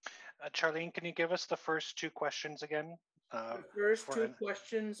 Charlene, can you give us the first two questions again? The first two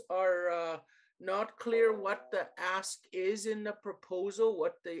questions are not clear what the ask is in the proposal,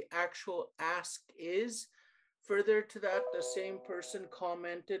 what the actual ask is. Further to that, the same person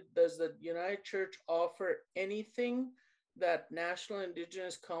commented, does the United Church offer anything that National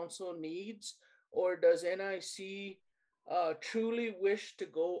Indigenous Council needs, or does NIC truly wish to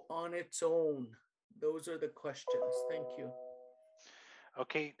go on its own? Those are the questions. Thank you.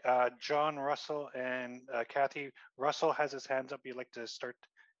 Okay, John, Russell, and Kathy. Russell has his hands up. You'd like to start?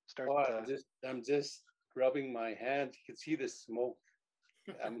 Oh, I'm just rubbing my hands. You can see the smoke.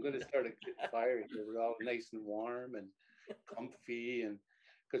 I'm going to start a fire here. We're all nice and warm and comfy, and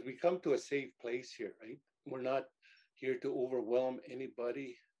because we come to a safe place here, right? We're not here to overwhelm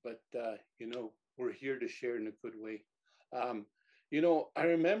anybody, but you know, we're here to share in a good way. You know, I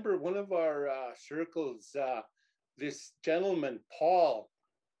remember one of our circles. This gentleman, Paul,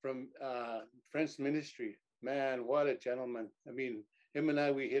 from French ministry, man, what a gentleman. I mean, him and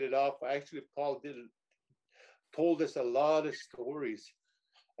I, we hit it off. Actually, Paul told us a lot of stories.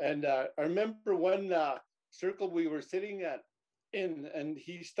 And I remember one circle we were sitting in, and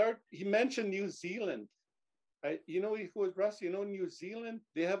he mentioned New Zealand. Right? You know, he goes, Russ, you know, New Zealand,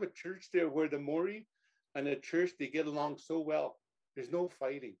 they have a church there where the Maori and the church, they get along so well. There's no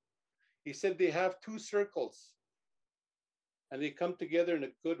fighting. He said they have two circles, and they come together in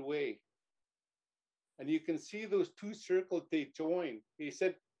a good way. And you can see those two circles they join. He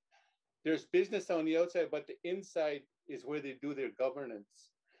said there's business on the outside, but the inside is where they do their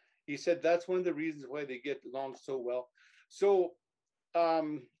governance. He said that's one of the reasons why they get along so well. So,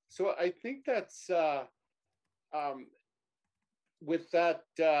 so I think that's with that,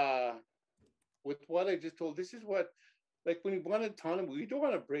 with what I just told. This is what, like when we want autonomy, we don't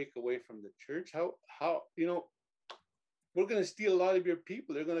want to break away from the church. How you know? We're going to steal a lot of your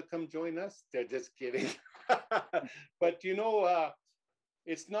people. They're going to come join us. They're just kidding. But, you know,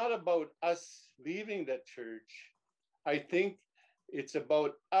 it's not about us leaving the church. I think it's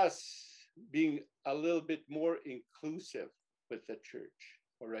about us being a little bit more inclusive with the church.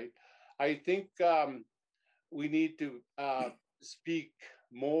 All right. I think we need to speak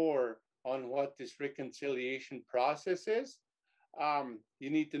more on what this reconciliation process is. You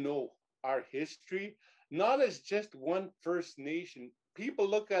need to know our history. Not as just one First Nation. People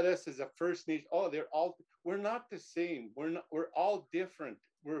look at us as a First Nation. Oh, we're not the same. We're all different.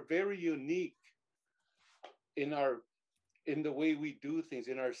 We're very unique in the way we do things,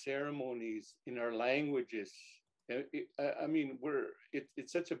 in our ceremonies, in our languages. I mean,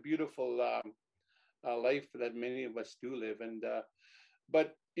 it's such a beautiful life that many of us do live. And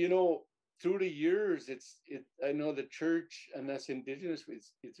but you know, through the years, I know the church and us Indigenous,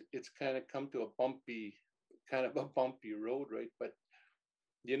 it's kind of come to a bumpy road, right? But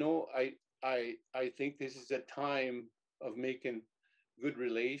you know, I think this is a time of making good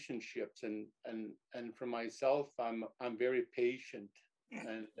relationships, and for myself, I'm very patient,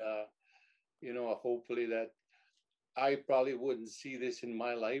 and you know, hopefully that I probably wouldn't see this in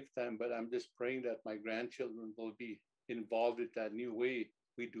my lifetime, but I'm just praying that my grandchildren will be involved with that new way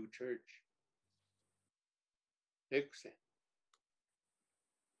we do church.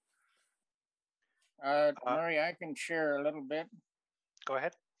 Murray, I can share a little bit. Go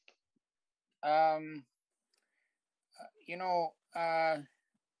ahead. You know, a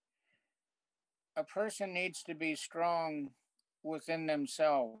person needs to be strong within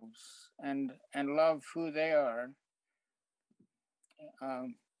themselves and love who they are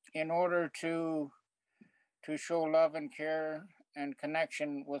in order to show love and care and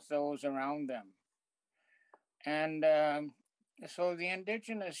connection with those around them. And so the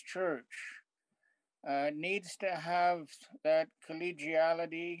Indigenous Church needs to have that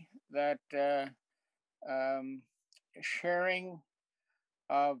collegiality, that sharing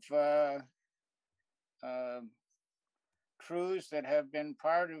of truths that have been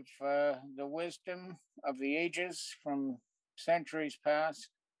part of the wisdom of the ages from centuries past,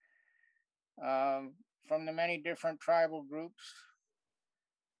 from the many different tribal groups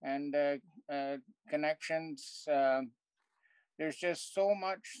and connections. There's just so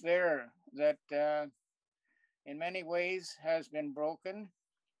much there that in many ways has been broken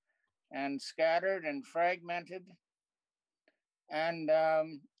and scattered and fragmented. And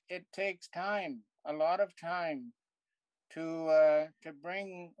it takes time, a lot of time, to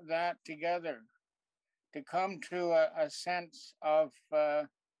bring that together, to come to a sense of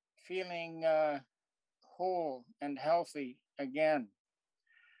feeling whole and healthy again.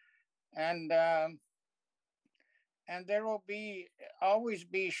 And and there will always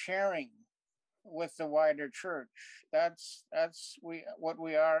be sharing with the wider church. That's what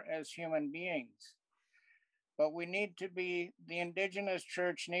we are as human beings. But we need to be, the Indigenous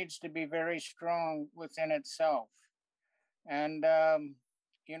Church needs to be very strong within itself. And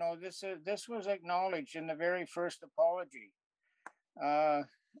you know, this was acknowledged in the very first apology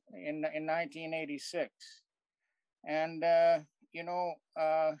in 1986. And you know,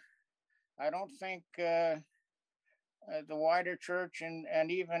 I don't think the wider church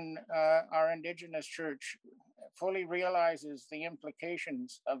and even our Indigenous church fully realizes the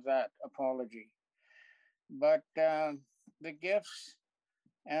implications of that apology. But the gifts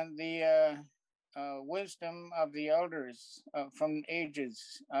and the wisdom of the elders from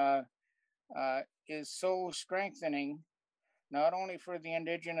ages is so strengthening, not only for the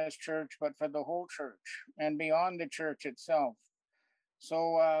Indigenous church, but for the whole church and beyond the church itself.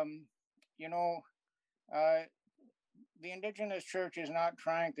 So, you know, the Indigenous church is not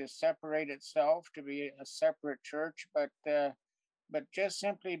trying to separate itself to be a separate church, but just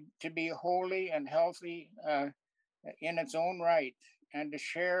simply to be holy and healthy in its own right, and to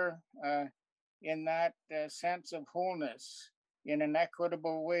share in that sense of wholeness in an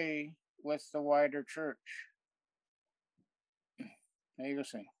equitable way with the wider church. There you go,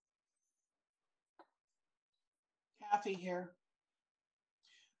 see. Kathy here.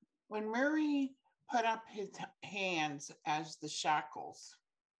 When Murray put up his hands as the shackles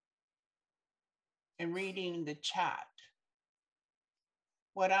and reading the chat,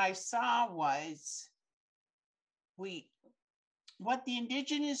 what I saw was what the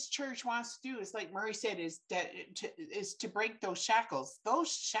Indigenous church wants to do is, like Murray said, is to break those shackles.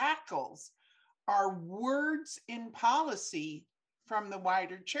 Those shackles are words in policy from the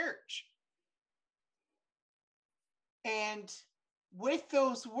wider church. And with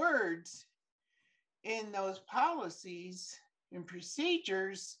those words in those policies and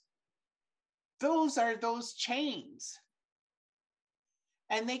procedures, those are those chains.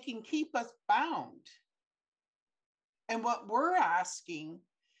 And they can keep us bound. And what we're asking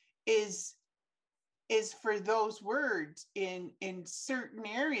is for those words in certain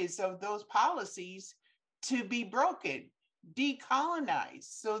areas of those policies to be broken, decolonized,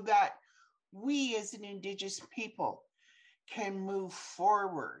 so that we as an Indigenous people can move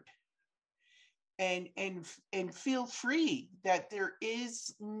forward and feel free, that there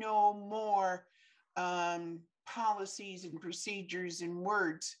is no more policies and procedures and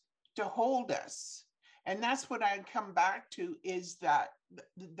words to hold us. And that's what I come back to, is that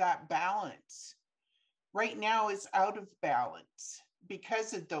balance. Right now it's out of balance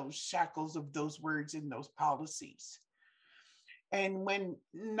because of those shackles of those words and those policies. And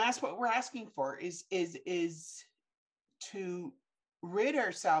that's what we're asking for, is to rid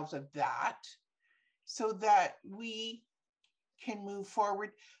ourselves of that so that we can move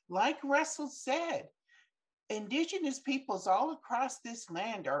forward. Like Russell said, Indigenous peoples all across this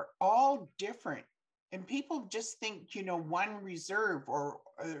land are all different. And people just think, you know, one reserve or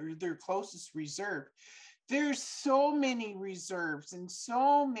their closest reserve. There's so many reserves and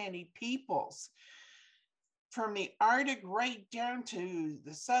so many peoples, from the Arctic right down to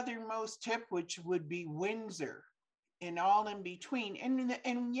the southernmost tip, which would be Windsor, and all in between.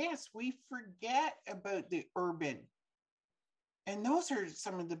 And yes, we forget about the urban. And those are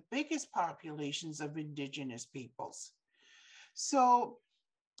some of the biggest populations of Indigenous peoples. So,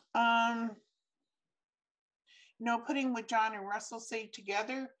 you know, putting what John and Russell say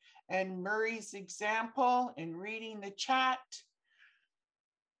together and Murray's example and reading the chat,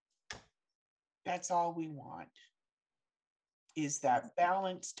 that's all we want, is that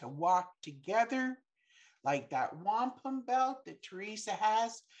balance to walk together, like that wampum belt that Teresa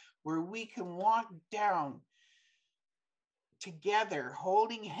has, where we can walk down together,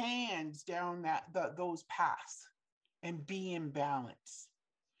 holding hands down those paths and be in balance.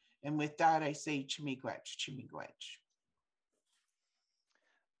 And with that, I say chimigwech, chimigwech.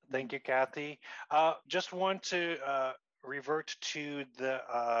 Thank you, Kathy. Just want to revert to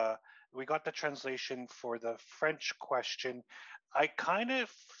we got the translation for the French question. I kind of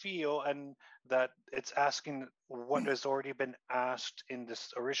feel that it's asking what has already been asked in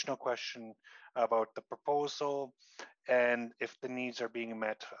this original question about the proposal and if the needs are being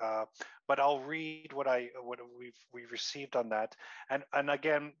met. But I'll read what we've received on that. And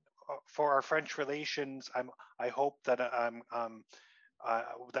again, for our French relations, I hope that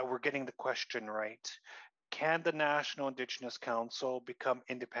that we're getting the question right. Can the National Indigenous Council become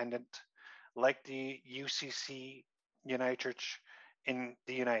independent, like the UCC, United Church in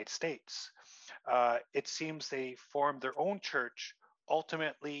the United States? It seems they formed their own church,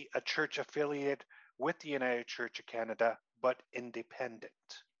 ultimately a church affiliated with the United Church of Canada, but independent?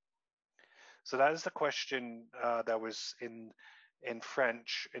 So that is the question that was in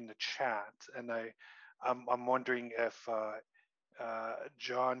French in the chat, and I'm wondering if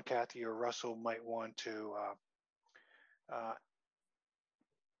John, Kathy, or Russell might want to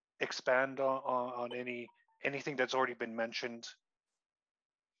expand on anything that's already been mentioned.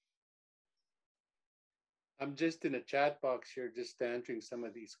 I'm just in a chat box here, just answering some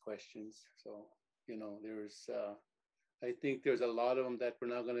of these questions. So, you know, I think there's a lot of them that we're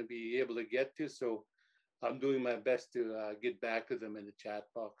not going to be able to get to. So I'm doing my best to get back to them in the chat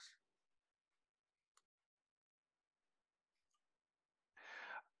box.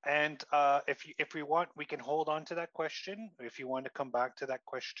 And if we want, we can hold on to that question. If you want to come back to that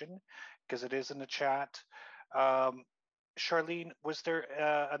question, because it is in the chat. Charlene, was there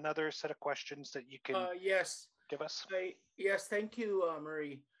another set of questions that you can yes. give us? Yes, thank you,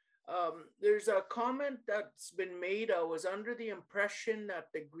 Marie. There's a comment that's been made. I was under the impression that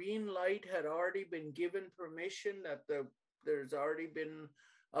the green light had already been given permission, that there's already been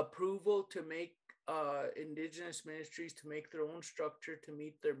approval to make Indigenous ministries to make their own structure to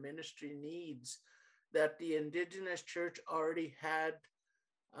meet their ministry needs, that the Indigenous Church already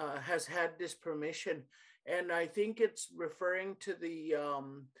has had this permission. And I think it's referring to the,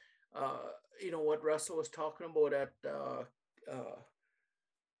 you know, what Russell was talking about at, I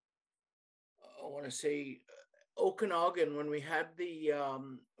want to say, Okanagan, when we had the,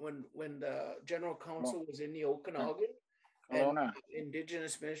 when the General Council was in the Okanagan, and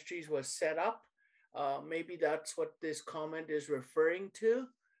Indigenous Ministries was set up. Maybe that's what this comment is referring to.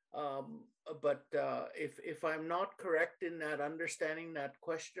 But if I'm not correct in that understanding that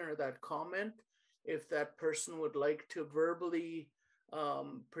question or that comment, if that person would like to verbally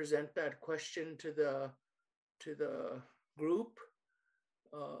present that question to the group,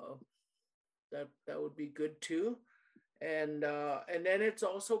 that would be good too. And then it's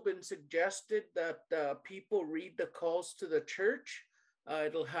also been suggested that people read the calls to the church.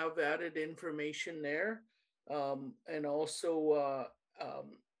 It'll have added information there. And also,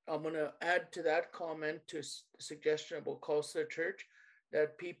 I'm going to add to that comment to suggestion about calls to the church,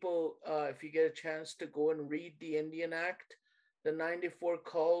 that people, if you get a chance to go and read the Indian Act, the 94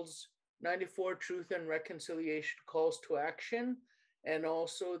 Truth and Reconciliation Calls to Action, and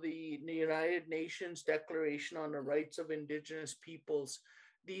also the United Nations Declaration on the Rights of Indigenous Peoples.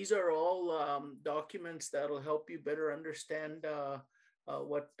 These are all documents that'll help you better understand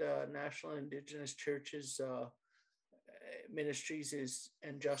what National Indigenous Churches Ministries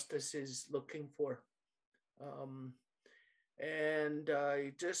and Justice is looking for.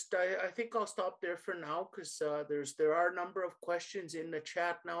 I think I'll stop there for now, because there are a number of questions in the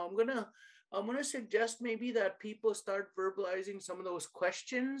chat. Now I'm gonna suggest maybe that people start verbalizing some of those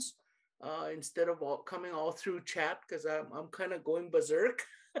questions instead of coming all through chat, because I'm kind of going berserk.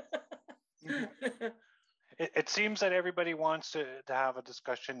 It seems that everybody wants to have a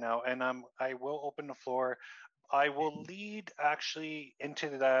discussion now, and I will open the floor. I will lead actually into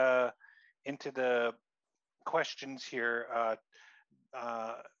the questions here,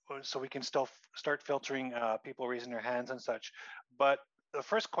 so we can still start filtering people raising their hands and such. But the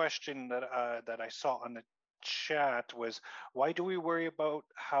first question that I saw on the chat was, why do we worry about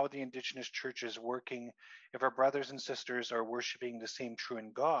how the Indigenous Church is working if our brothers and sisters are worshiping the same true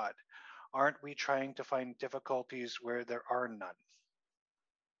and God? Aren't we trying to find difficulties where there are none?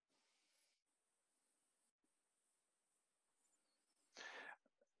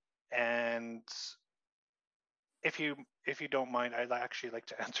 And if you don't mind, I'd actually like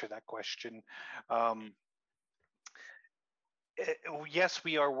to answer that question. Yes,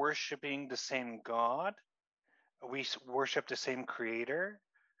 we are worshiping the same God. We worship the same Creator,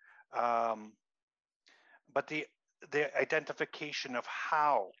 but the identification of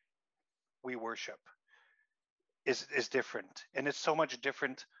how we worship is different, and it's so much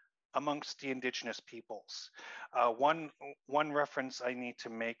different amongst the Indigenous peoples. One reference I need to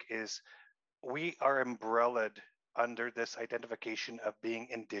make is we are umbrellaed under this identification of being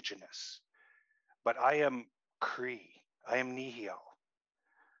Indigenous, but I am Cree. I am Nihil.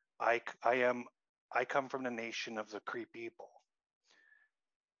 I come from the nation of the Cree people.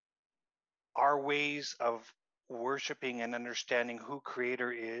 Our ways of worshiping and understanding who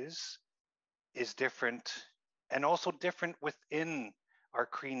Creator is different, and also different within our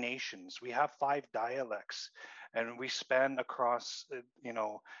Cree nations. We have 5 dialects, and we span across,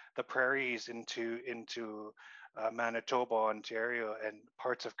 the prairies into Manitoba, Ontario, and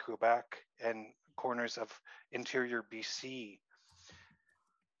parts of Quebec, and corners of interior BC.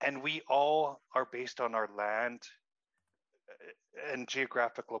 And we all are based on our land and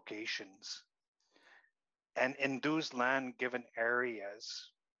geographic locations. And in those land-given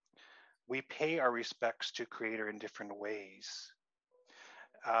areas, we pay our respects to Creator in different ways.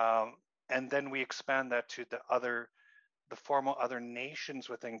 And then we expand that to the formal other nations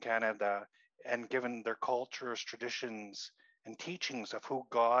within Canada, and given their cultures, traditions, and teachings of who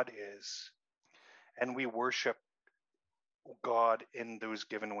God is. And we worship God in those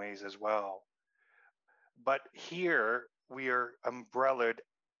given ways as well. But here we are umbrellaed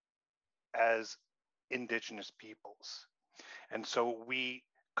as Indigenous peoples. And so we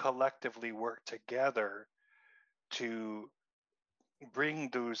collectively work together to bring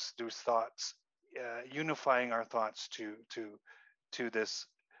those thoughts, unifying our thoughts to this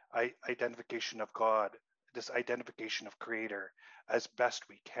identification of God, this identification of Creator as best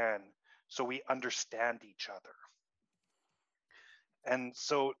we can, so we understand each other. And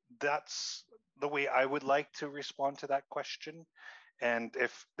so that's the way I would like to respond to that question. And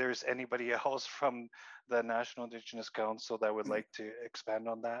if there's anybody else from the National Indigenous Council that would like to expand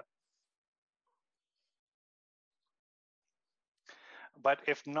on that. But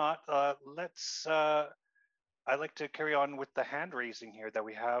if not, I'd like to carry on with the hand raising here that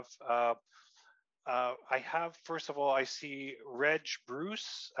we have. I have, first of all, I see Reg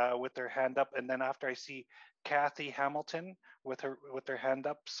Bruce with their hand up, and then after I see Kathy Hamilton with their hand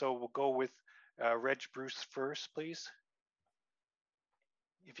up. So we'll go with Reg Bruce first, please.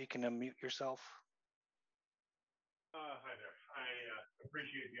 If you can unmute yourself. Hi there. I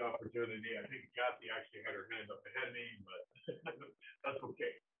appreciate the opportunity. I think Kathy actually had her hand up ahead of me, but that's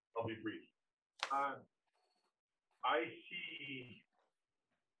okay. I'll be brief. I'm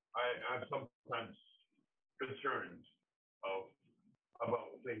sometimes concerned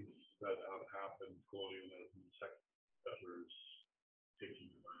about things that have happened, colonialism, settlers taking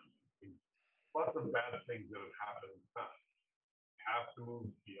land. Lots of bad things that have happened in the past. We have to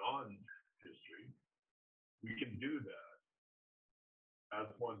move beyond history. We can do that as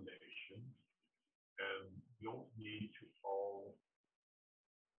one nation, and we don't need to all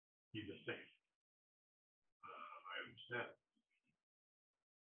be the same. I understand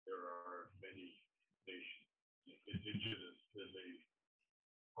there are many nations. Indigenous is a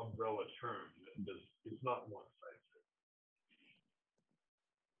umbrella term. It's not one size fits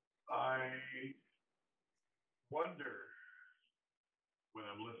all. I wonder when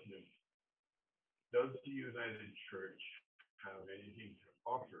I'm listening, does the United Church have anything to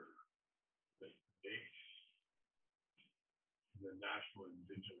offer that makes the National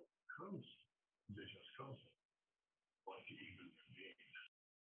Indigenous Council want to even convene?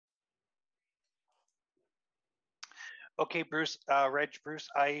 Okay, Bruce, Reg Bruce,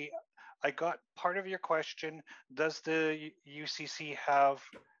 I got part of your question. Does the UCC have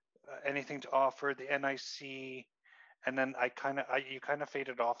anything to offer the NIC? And then you kind of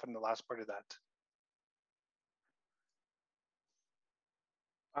faded off in the last part of that.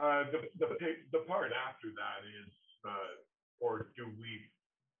 The part after that is, or do we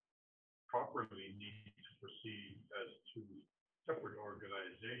properly need to proceed as two separate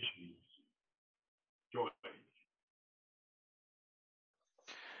organizations joining?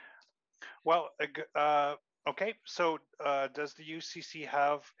 Well, okay. So does the UCC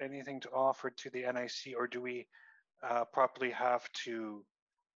have anything to offer to the NIC, or do we properly have to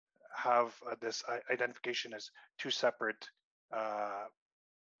have this identification as two separate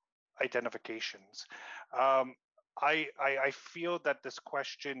identifications? I feel that this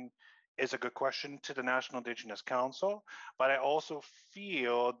question is a good question to the National Indigenous Council, but I also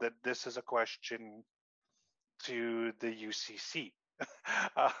feel that this is a question to the UCC,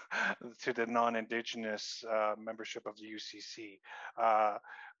 to the non-Indigenous membership of the UCC.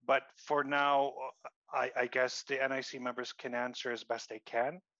 But for now, I guess the NIC members can answer as best they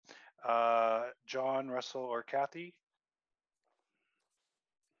can. John, Russell, or Kathy?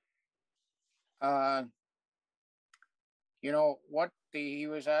 You know, he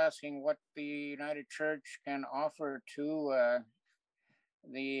was asking what the United Church can offer to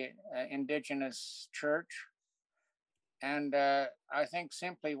the Indigenous Church. And I think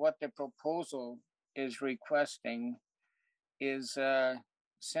simply what the proposal is requesting is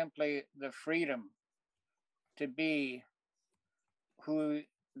simply the freedom to be who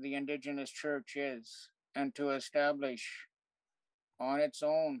the Indigenous Church is, and to establish on its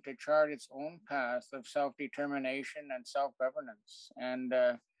own, to chart its own path of self-determination and self-governance. And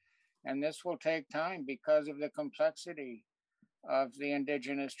this will take time because of the complexity of the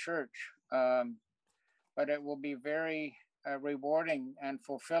Indigenous Church. But it will be very rewarding and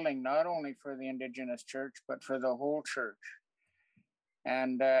fulfilling, not only for the Indigenous Church, but for the whole church.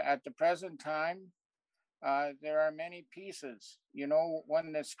 And at the present time, there are many pieces. You know,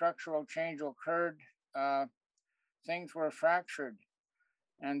 when the structural change occurred things were fractured,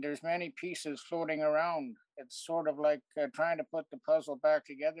 and there's many pieces floating around. It's sort of like trying to put the puzzle back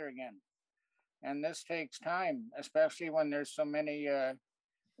together again. And this takes time, especially when there's so many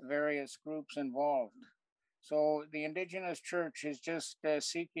various groups involved. So the Indigenous Church is just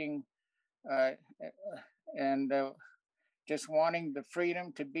seeking and just wanting the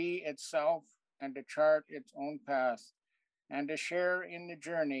freedom to be itself and to chart its own path and to share in the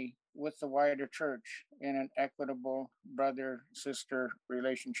journey with the wider church in an equitable brother-sister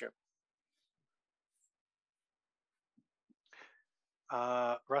relationship.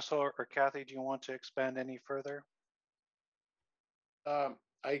 Russell or Kathy, do you want to expand any further?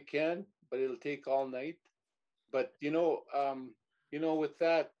 I can, but it'll take all night. But with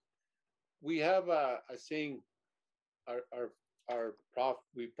that, we have a saying.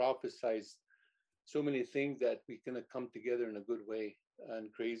 We prophesize so many things that we're gonna come together in a good way.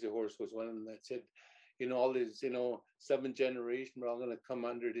 And Crazy Horse was one of them that said, all this, 7th generation, we're all gonna come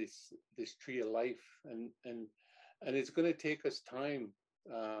under this tree of life, and it's gonna take us time,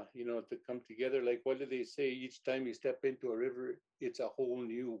 to come together. Like, what do they say? Each time you step into a river, it's a whole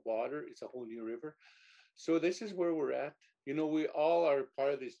new water, it's a whole new river. So this is where we're at. We all are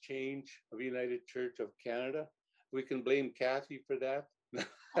part of this change of United Church of Canada. We can blame Kathy for that.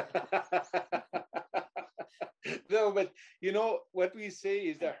 No, but what we say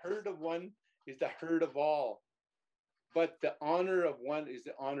is the hurt of one is the hurt of all. But the honor of one is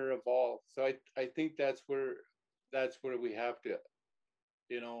the honor of all. So I think that's where we have to,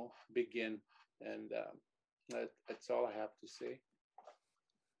 begin. And that's all I have to say.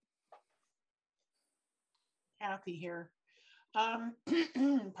 Kathy here.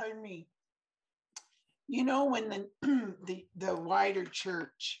 Pardon me. When the wider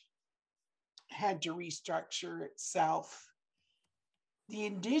church had to restructure itself, the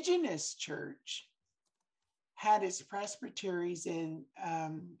Indigenous Church had its presbyteries in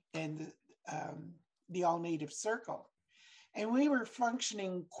the All Native Circle, and we were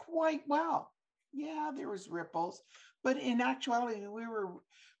functioning quite well. Yeah, there was ripples, but in actuality,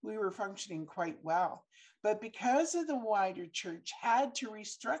 we were functioning quite well. But because of the wider church had to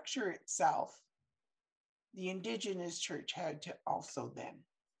restructure itself, the Indigenous Church had to also then.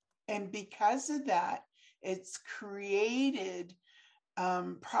 And because of that, it's created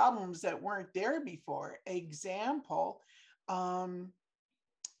problems that weren't there before. Example,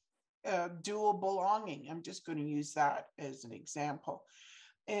 dual belonging. I'm just going to use that as an example.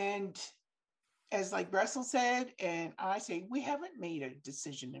 And as like Russell said, and I say, we haven't made a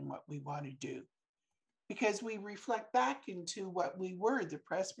decision in what we want to do, because we reflect back into what we were, the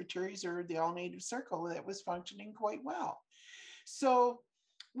presbyteries or the All Native Circle that was functioning quite well. So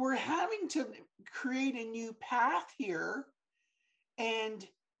we're having to create a new path here and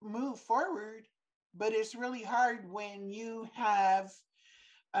move forward, but it's really hard when you have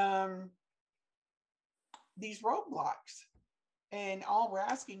these roadblocks. And all we're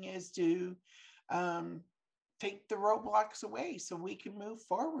asking is to take the roadblocks away so we can move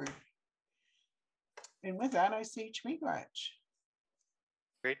forward. And with that, I say Chmiigwech.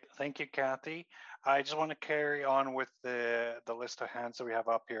 Great, thank you, Kathy. I just want to carry on with the list of hands that we have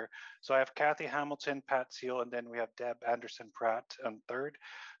up here. So I have Kathy Hamilton, Pat Seal, and then we have Deb Anderson-Pratt on third.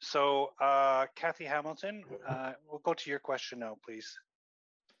 So Kathy Hamilton, we'll go to your question now, please.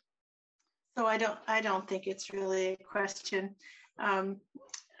 So I don't think it's really a question.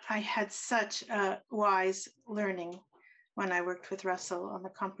 I had such a wise learning when I worked with Russell on the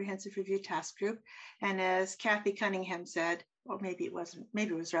Comprehensive Review Task Group. And as Kathy Cunningham said, or maybe it wasn't,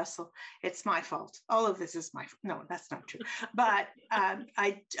 maybe it was Russell, it's my fault. All of this is my fault. No, that's not true. But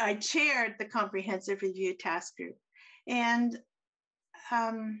I chaired the Comprehensive Review Task Group. And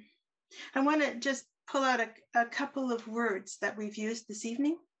I want to just pull out a couple of words that we've used this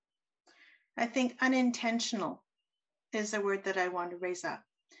evening. I think unintentional is a word that I want to raise up.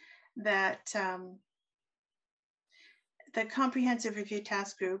 That the Comprehensive Review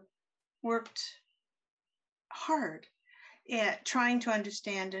Task Group worked hard at trying to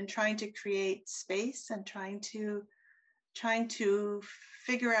understand and trying to create space and trying to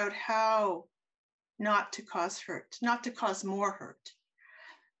figure out how not to cause hurt, not to cause more hurt.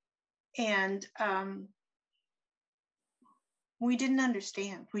 And we didn't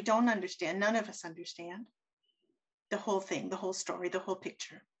understand. We don't understand. None of us understand the whole thing, the whole story, the whole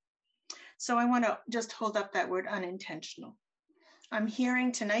picture. So I want to just hold up that word unintentional. I'm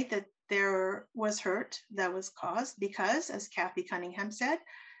hearing tonight that there was hurt that was caused because, as Kathy Cunningham said,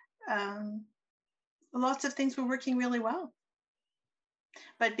 lots of things were working really well.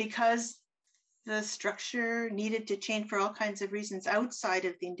 But because the structure needed to change for all kinds of reasons outside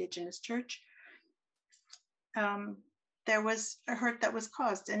of the Indigenous Church, there was a hurt that was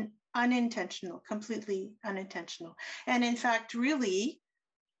caused, and unintentional, completely unintentional. And in fact, really,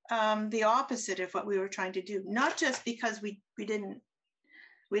 the opposite of what we were trying to do, not just because we didn't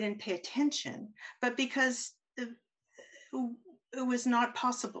pay attention, but because it was not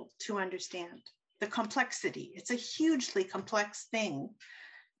possible to understand the complexity. It's a hugely complex thing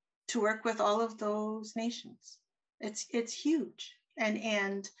to work with all of those nations. It's huge,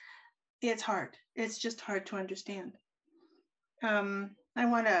 and it's hard. It's just hard to understand. I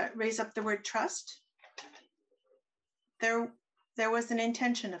want to raise up the word trust. There was an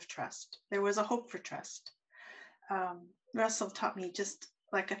intention of trust. There was a hope for trust. Russell taught me just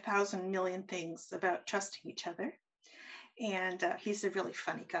like 1,000 million things about trusting each other. And he's a really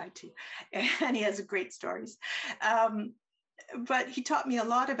funny guy too. And he has great stories. But he taught me a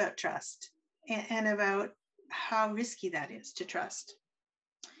lot about trust and about how risky that is to trust.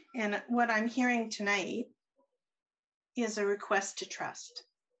 And what I'm hearing tonight is a request to trust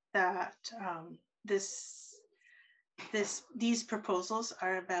that these proposals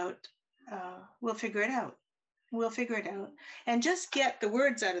are about, we'll figure it out. We'll figure it out. And just get the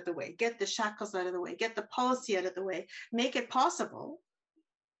words out of the way, get the shackles out of the way, get the policy out of the way, make it possible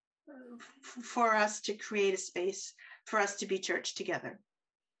for us to create a space for us to be church together.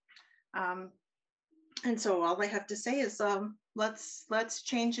 And so all I have to say is, let's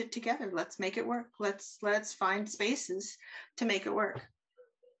change it together. Let's make it work. Let's find spaces to make it work.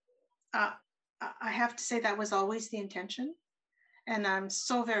 I have to say that was always the intention. And I'm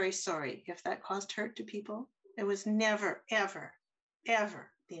so very sorry if that caused hurt to people. It was never, ever,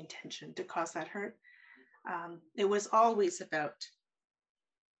 ever the intention to cause that hurt. It was always about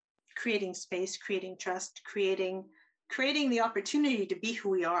creating space, creating trust, creating the opportunity to be who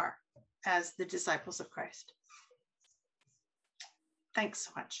we are as the disciples of Christ. Thanks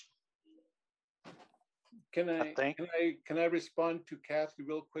so much. Can I respond to Kathy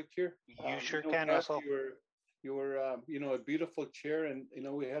real quick here? You sure can, Kathy, Russell. You were a beautiful chair, and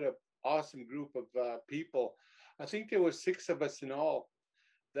we had an awesome group of people. I think there were 6 of us in all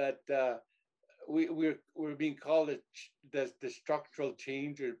that we're being called the structural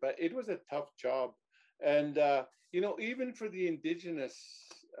changer, but it was a tough job. And even for the Indigenous,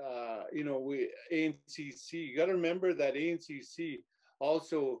 ANCC, you got to remember that ANCC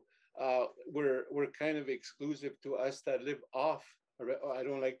also we're kind of exclusive to us that live off. I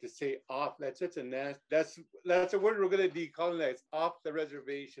don't like to say off. That's a word we're going to decolonize. Off the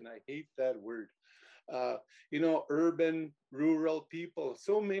reservation. I hate that word. Urban, rural people.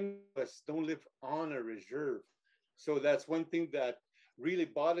 So many of us don't live on a reserve. So that's one thing that really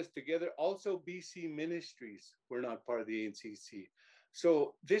brought us together. Also, BC Ministries were not part of the ANCC.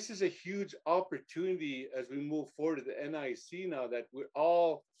 So this is a huge opportunity as we move forward to the NIC now that we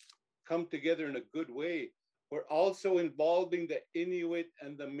all come together in a good way. We're also involving the Inuit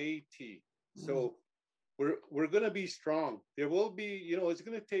and the Métis. So we're going to be strong. There will be, it's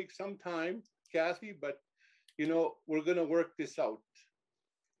going to take some time, Kathy, but, we're going to work this out.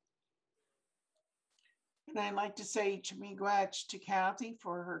 And I'd like to say miigwech to Kathy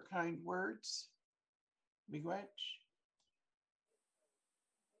for her kind words. Miigwech.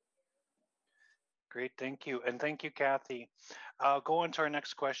 Great, thank you. And thank you, Kathy. I'll go on to our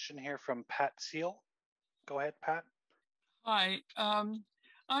next question here from Pat Seal. Go ahead, Pat. Hi,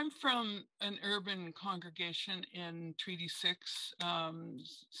 I'm from an urban congregation in Treaty 6,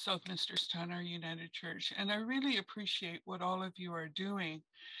 Southminsterstown, our United Church, and I really appreciate what all of you are doing.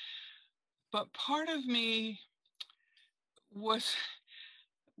 But part of me would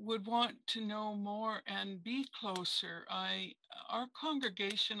want to know more and be closer. Our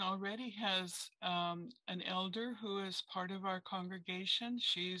congregation already has an elder who is part of our congregation.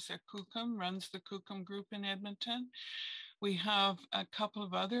 She's a Kukum, runs the Kukum group in Edmonton. We have a couple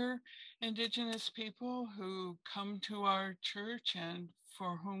of other Indigenous people who come to our church and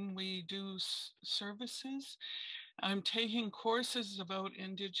for whom we do services. I'm taking courses about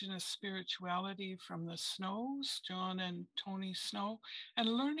Indigenous spirituality from the Snows, John and Tony Snow, and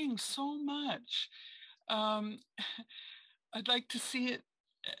learning so much. I'd like to see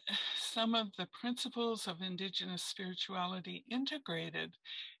some of the principles of Indigenous spirituality integrated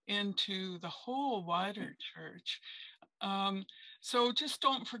into the whole wider church. So just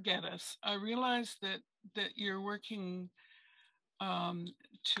don't forget us. I realize that you're working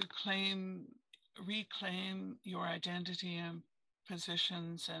to reclaim your identity and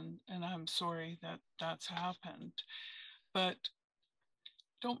positions, and I'm sorry that that's happened. But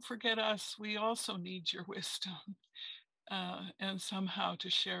don't forget us. We also need your wisdom and somehow to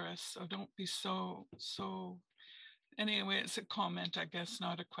share us. So don't be so Anyway, it's a comment, I guess,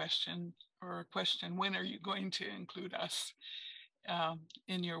 not a question, or a question. When are you going to include us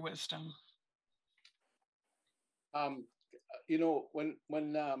in your wisdom? You know, when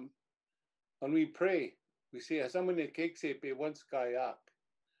we pray, we say, once kayak.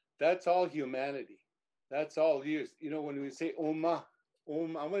 That's all humanity. That's all years. You know, when we say Oma,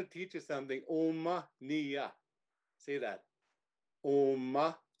 I'm going to teach you something. Oma Niya. Say that.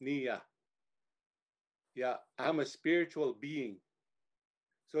 Oma Niya. Yeah, I'm a spiritual being.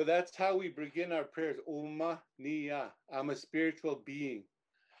 So that's how we begin our prayers. Oma Niya. I'm a spiritual being.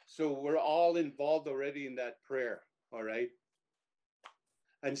 So we're all involved already in that prayer. All right.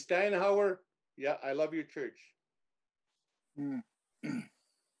 And Steinhauer, yeah, I love your church.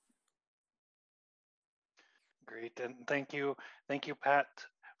 Great, and thank you, Pat,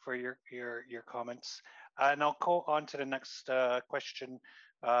 for your comments. And I'll go on to the next question.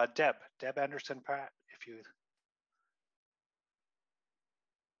 Deb Anderson, Pratt, if you.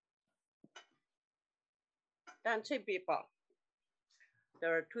 Fancy people.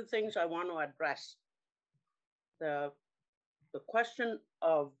 There are two things I want to address. The question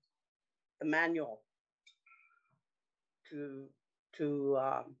of the manual, to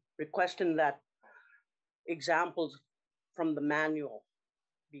requesting that examples from the manual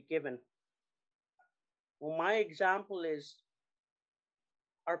be given. Well, my example is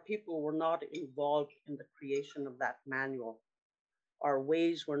our people were not involved in the creation of that manual. Our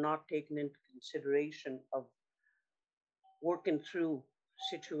ways were not taken into consideration of working through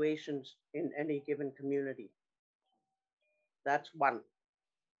situations in any given community. That's one.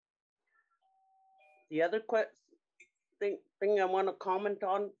 The other thing I want to comment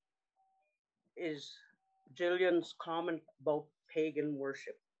on is Jillian's comment about pagan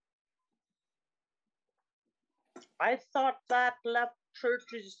worship. I thought that left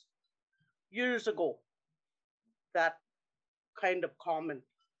churches years ago, that kind of comment.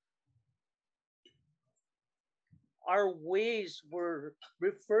 Our ways were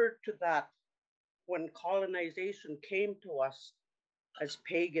referred to that when colonization came to us as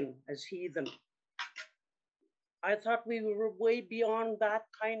pagan, as heathen. I thought we were way beyond that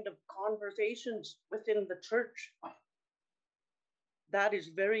kind of conversations within the church. That is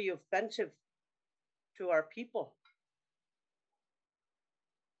very offensive to our people.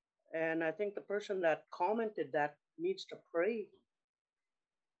 And I think the person that commented that needs to pray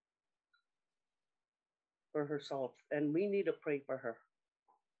for herself, and we need to pray for her,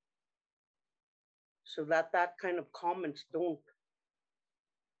 so that that kind of comments don't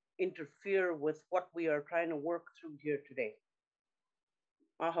interfere with what we are trying to work through here today.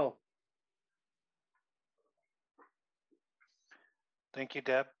 Aho. Thank you,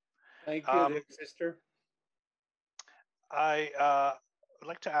 Deb. Thank you, sister. I would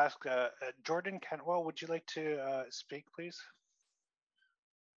like to ask Jordan Cantwell, would you like to speak, please?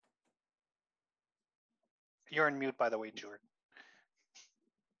 You're on mute, by the way, Jordan.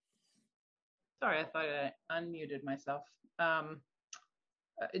 Sorry, I thought I unmuted myself.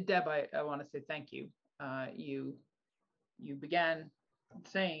 Deb, I want to say thank you. You began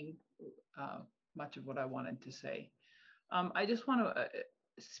saying much of what I wanted to say. I just want to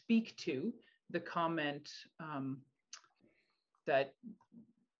speak to the comment that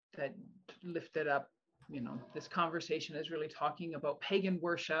lifted up, this conversation is really talking about pagan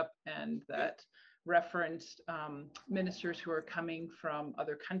worship, and that referenced ministers who are coming from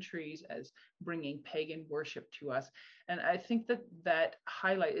other countries as bringing pagan worship to us. And I think that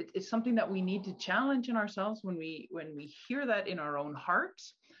highlight, it's something that we need to challenge in ourselves when we hear that in our own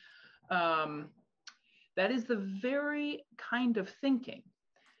hearts. That is the very kind of thinking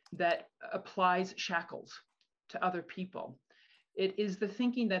that applies shackles to other people. It is the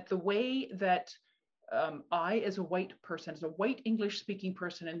thinking that the way that I, as a white person, as a white English-speaking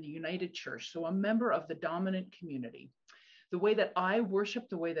person in the United Church, so a member of the dominant community, the way that I worship,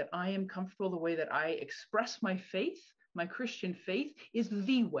 the way that I am comfortable, the way that I express my faith, my Christian faith, is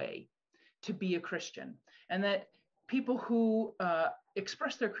the way to be a Christian. And that people who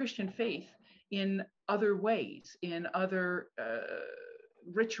express their Christian faith in other ways, in other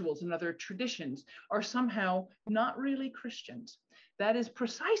rituals and other traditions, are somehow not really Christians. That is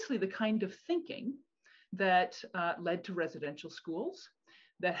precisely the kind of thinking that led to residential schools,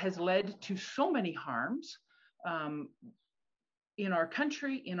 that has led to so many harms in our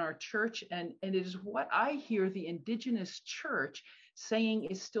country, in our church, and it is what I hear the Indigenous Church saying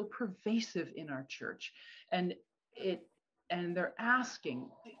is still pervasive in our church. And they're asking,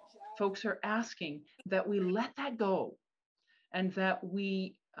 folks are asking that we let that go, and that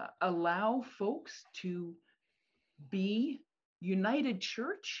we allow folks to be United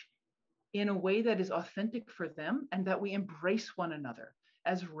Church in a way that is authentic for them, and that we embrace one another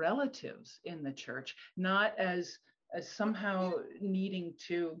as relatives in the church, not as somehow needing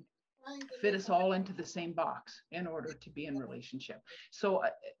to fit us all into the same box in order to be in relationship. So,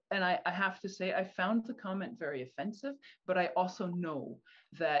 and I have to say, I found the comment very offensive, but I also know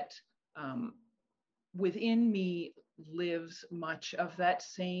that within me lives much of that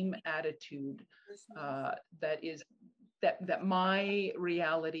same attitude that my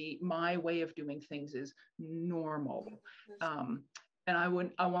reality, my way of doing things is normal. And I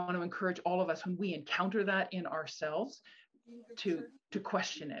want to encourage all of us, when we encounter that in ourselves, to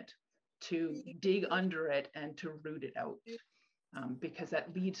question it, to dig under it, and to root it out, because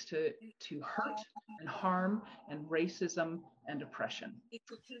that leads to hurt and harm and racism and oppression.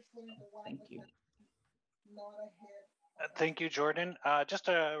 Thank you. Thank you, Jordan. Just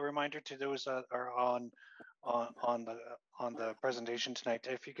a reminder to those that are on the presentation tonight,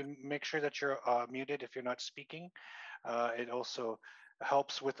 if you can make sure that you're muted if you're not speaking. It also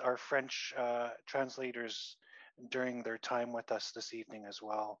helps with our French translators during their time with us this evening as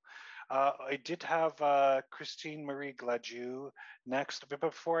well. I did have Christine Marie Gladieu next, but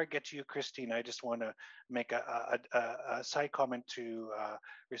before I get to you, Christine, I just want to make a side comment to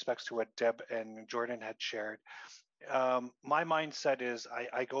respects to what Deb and Jordan had shared. My mindset is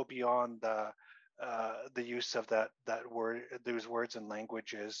I go beyond the use of that word, those words and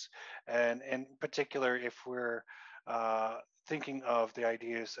languages, and in particular, if we're thinking of the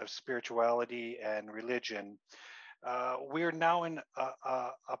ideas of spirituality and religion, we're now in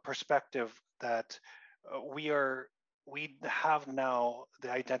a perspective that we have now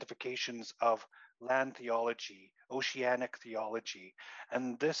the identifications of land theology, oceanic theology,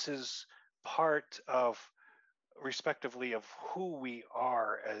 and this is part of, respectively, of who we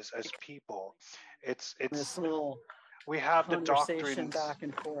are as people. It's we have the doctrines back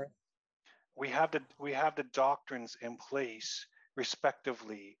and forth. We have the doctrines in place,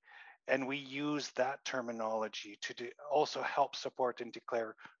 respectively, and we use that terminology to also help support and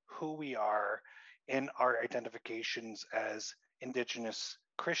declare who we are in our identifications as Indigenous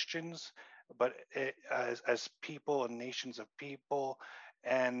Christians, but as people and nations of people,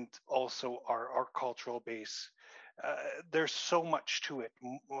 and also our cultural base. There's so much to it,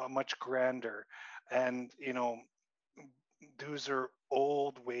 much grander, and those are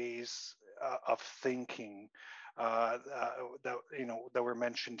old ways of thinking that were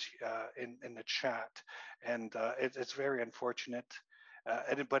mentioned in the chat, and it's very unfortunate,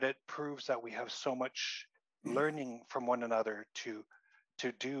 but it proves that we have so much learning from one another to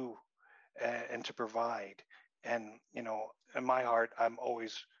do and to provide. And in my heart, I'm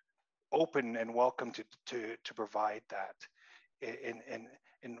always open and welcome to provide that in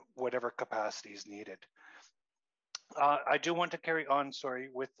whatever capacity is needed. I do want to carry on,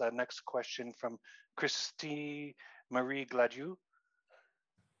 with the next question from Christine Marie Gladieu.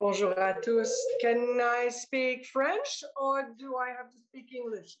 Bonjour à tous. Can I speak French or do I have to speak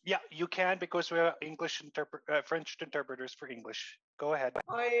English? Yeah, you can, because we have French interpreters for English. Go ahead.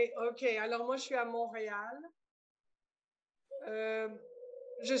 OK, alors moi je suis à Montréal.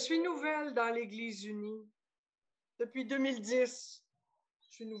 Je suis nouvelle dans l'Église unie. Depuis 2010, je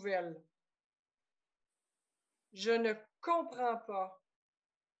suis nouvelle. Je ne comprends pas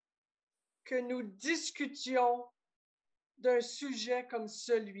que nous discutions d'un sujet comme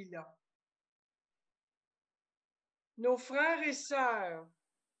celui-là. Nos frères et sœurs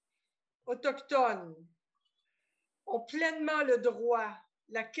autochtones ont pleinement le droit,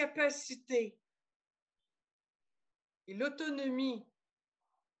 la capacité et l'autonomie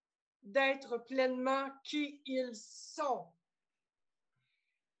d'être pleinement qui ils sont.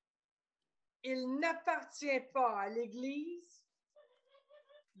 Il n'appartient pas à l'Église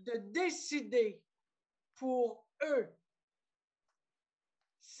de décider pour eux.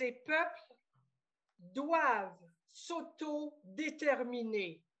 Ces peuples doivent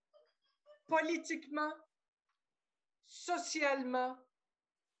s'autodéterminer politiquement, socialement,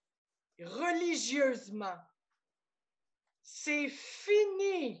 religieusement. C'est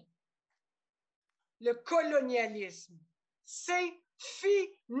fini le colonialisme. C'est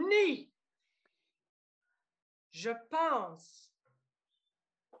fini. Je pense,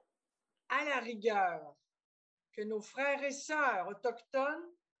 à la rigueur, que nos frères et sœurs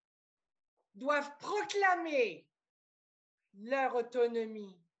autochtones doivent proclamer leur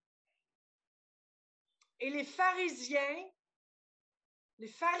autonomie. Et les pharisiens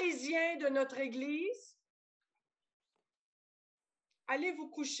de notre Église, allez vous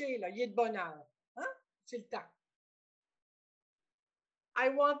coucher, là, il est de bonne heure. Hein? C'est le temps. I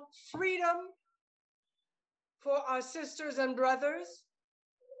want freedom for our sisters and brothers.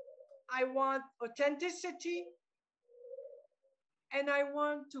 I want authenticity, and I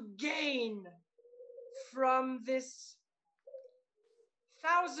want to gain from this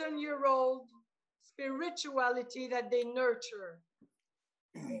 1,000-year-old spirituality that they nurture.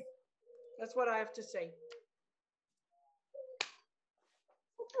 That's what I have to say.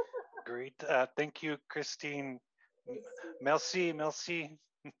 Great. Thank you, Christine. Merci, merci,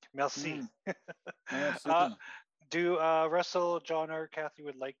 merci. Merci. Do Russell, John, or Kathy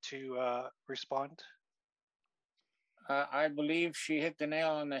would like to respond? I believe she hit the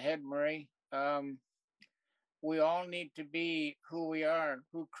nail on the head, Marie. We all need to be who we are,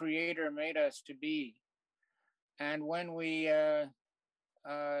 who Creator made us to be. And when we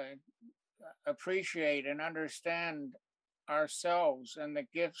appreciate and understand ourselves and the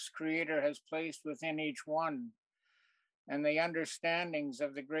gifts Creator has placed within each one, and the understandings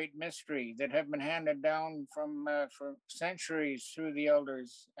of the great mystery that have been handed down from for centuries through the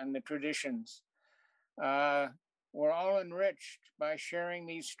elders and the traditions, we're all enriched by sharing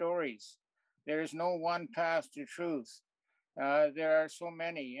these stories. There is no one path to truth. There are so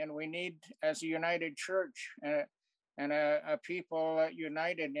many, and we need, as a united church and a people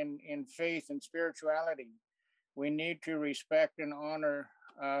united in faith and spirituality, we need to respect and honor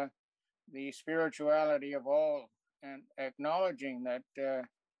the spirituality of all, and acknowledging that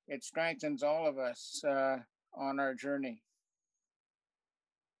it strengthens all of us on our journey.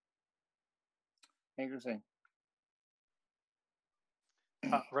 Interesting.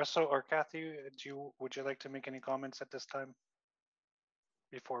 Russell or Kathy, would you like to make any comments at this time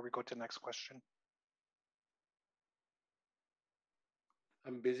before we go to the next question?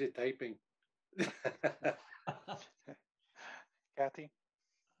 I'm busy typing. Kathy?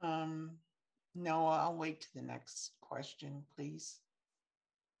 No, I'll wait to the next question, please.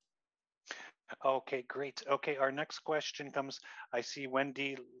 Okay, great. Okay, our next question comes, I see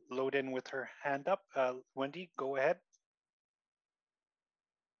Wendy load in with her hand up. Wendy, go ahead.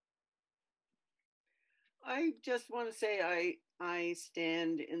 I just want to say I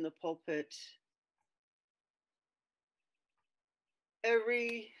stand in the pulpit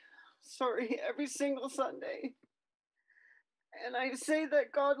every single Sunday. And I say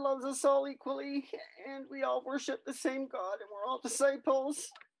that God loves us all equally, and we all worship the same God, and we're all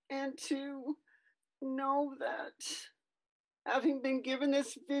disciples. And to know that having been given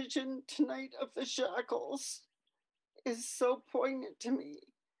this vision tonight of the shackles is so poignant to me.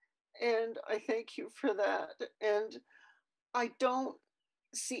 And I thank you for that. And I don't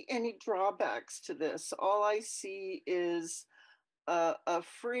see any drawbacks to this. All I see is a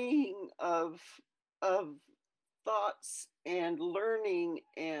freeing of thoughts and learning,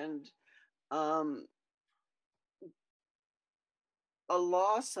 and a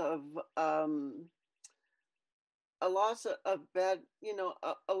loss of bad,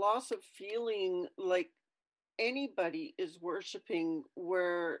 a loss of feeling like anybody is worshiping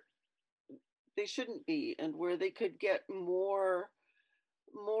where they shouldn't be, and where they could get more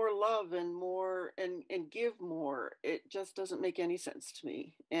love and more and give more. It just doesn't make any sense to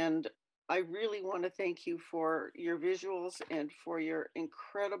me. And I really want to thank you for your visuals and for your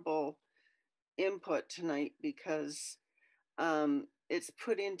incredible input tonight, because it's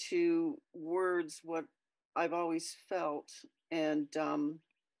put into words what I've always felt. And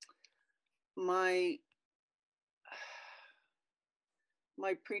my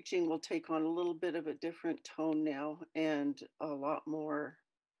preaching will take on a little bit of a different tone now, and a lot more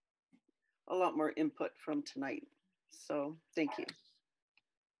input from tonight. So thank you.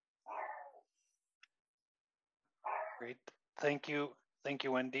 Great. Thank you,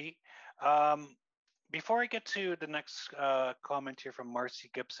 Wendy. Before I get to the next comment here from Marcy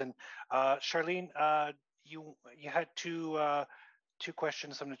Gibson, Charlene, you had two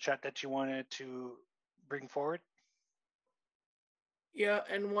questions from the chat that you wanted to bring forward. Yeah,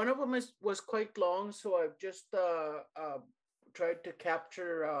 and one of them was quite long, so I've just tried to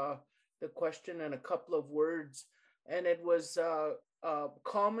capture the question in a couple of words, and it was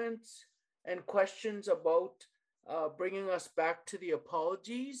comments and questions about bringing us back to the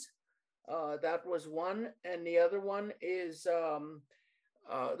apologies. That was one, and the other one is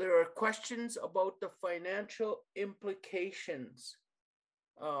there are questions about the financial implications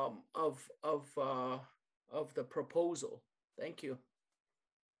of the proposal. Thank you.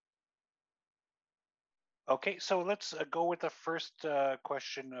 Okay, so let's go with the first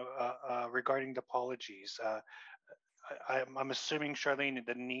question regarding the apologies. I'm assuming, Charlene,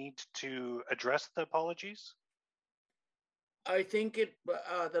 the need to address the apologies? I think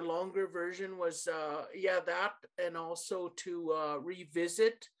the longer version was, that, and also to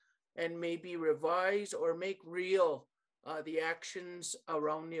revisit and maybe revise or make real the actions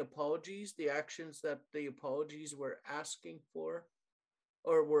around the apologies, the actions that the apologies were asking for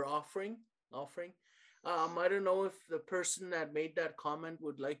or were offering. I don't know if the person that made that comment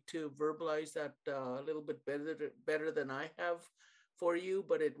would like to verbalize that a little bit better than I have for you,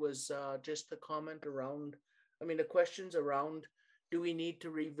 but it was just a comment around, the questions around, do we need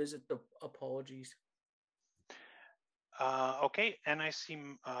to revisit the apologies? Okay, and I see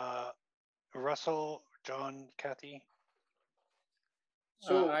Russell, John, Kathy.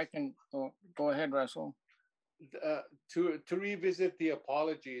 So I can go ahead, Russell. To revisit the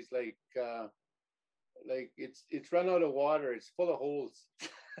apologies, like it's run out of water. It's full of holes.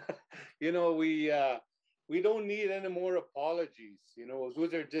 We don't need any more apologies.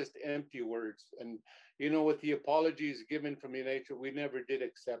 Those are just empty words. And with the apologies given from United, we never did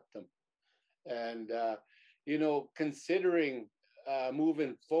accept them. And considering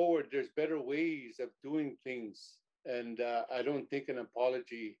moving forward, there's better ways of doing things. And I don't think an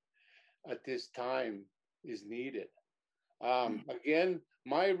apology at this time is needed. Again,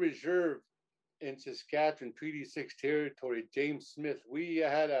 my reserve in Saskatchewan, Treaty 6 territory, James Smith, we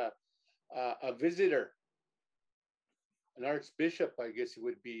had a visitor, an archbishop, I guess it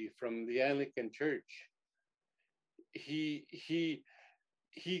would be, from the Anglican Church. He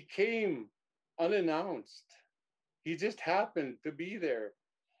came unannounced. He just happened to be there.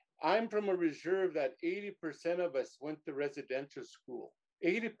 I'm from a reserve that 80% of us went to residential school.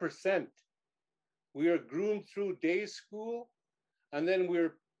 80%. We are groomed through day school, and then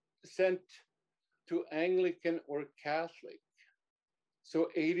we're sent to Anglican or Catholic. So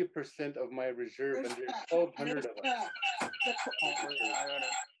 80% of my reserve, and there's 1,200 of us.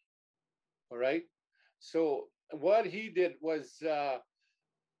 All right. So what he did was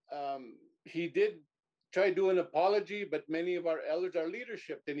he did try to do an apology, but many of our elders, our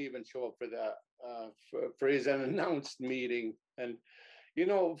leadership, didn't even show up for that for his unannounced meeting. And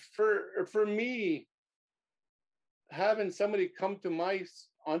for me, having somebody come to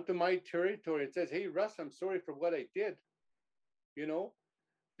onto my territory and says, "Hey, Russ, I'm sorry for what I did,"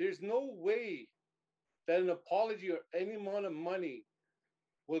 there's no way that an apology or any amount of money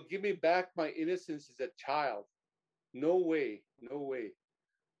will give me back my innocence as a child. No way, no way.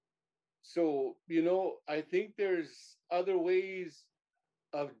 So, I think there's other ways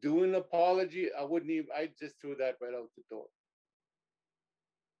of doing apology. I'd just throw that right out the door.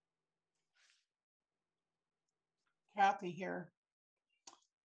 Kathy here.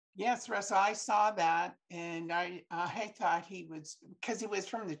 Yes, Russell, I saw that, and I thought he was, because he was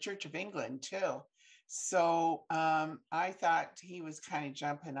from the Church of England too. So I thought he was kind of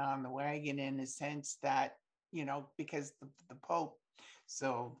jumping on the wagon in the sense that, because the Pope,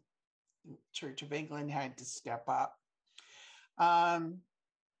 so Church of England had to step up.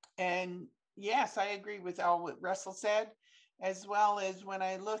 And yes, I agree with all what Russell said, as well as when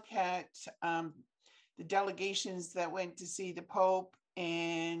I look at the delegations that went to see the Pope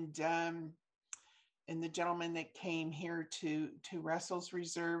and the gentleman that came here to Russell's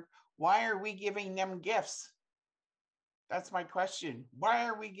Reserve. Why are we giving them gifts? That's my question. Why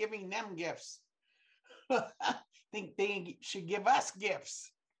are we giving them gifts? I think they should give us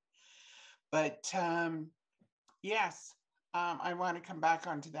gifts. But yes, I want to come back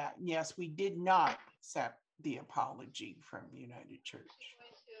onto that. Yes, we did not accept the apology from United Church.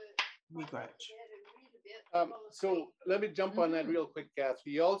 So let me jump on that real quick,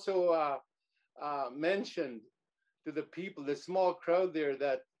 Kathy. You also mentioned to the people, the small crowd there,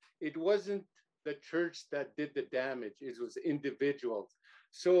 that it wasn't the church that did the damage, it was individuals.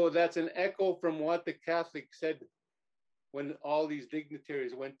 So that's an echo from what the Catholic said when all these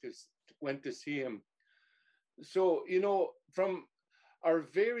dignitaries went to see him. So, from our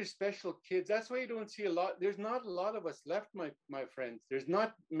very special kids, that's why you don't see a lot. There's not a lot of us left, my friends. There's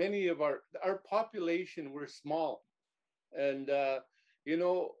not many of our population, we're small. And,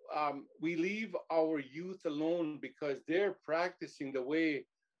 we leave our youth alone because they're practicing the way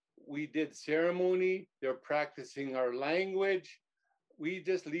we did ceremony. They're practicing our language. We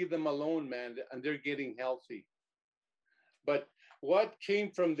just leave them alone, man, and they're getting healthy. But what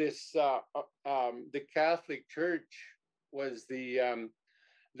came from this, the Catholic Church was they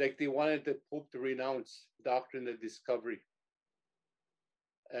wanted the Pope to renounce doctrine of discovery.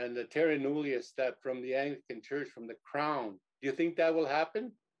 And the terra nullius, that from the Anglican Church, from the crown. Do you think that will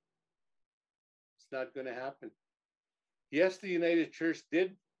happen? It's not going to happen. Yes, the United Church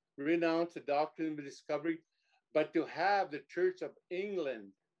did renounce the doctrine of discovery, but to have the Church of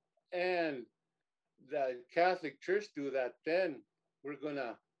England and the Catholic Church do that, then we're going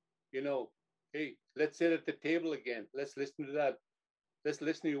to, hey, let's sit at the table again. Let's listen to that. Let's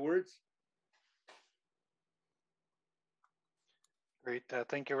listen to your words. Great.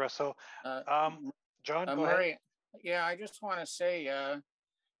 Thank you, Russell. John, go Murray, ahead. yeah, I just want to say,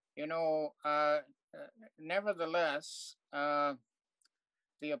 nevertheless,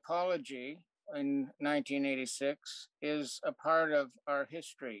 the apology in 1986 is a part of our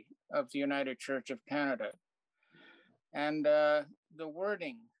history of the United Church of Canada. And the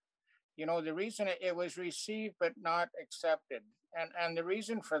wording, the reason it was received but not accepted. And the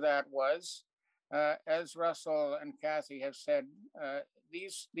reason for that was, as Russell and Kathy have said,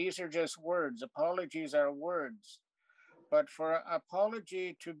 these are just words. Apologies are words. But for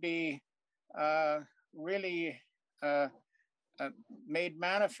apology to be really made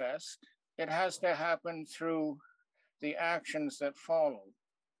manifest, it has to happen through the actions that follow.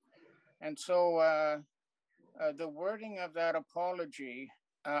 And so the wording of that apology,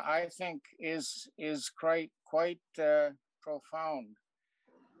 I think, is quite profound.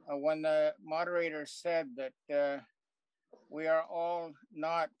 When the moderator said that we are all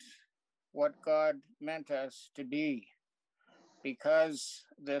not what God meant us to be, because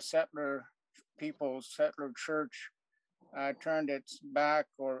the settler church turned its back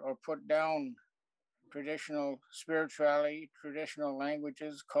or put down traditional spirituality, traditional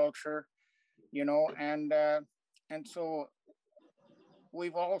languages, culture, and so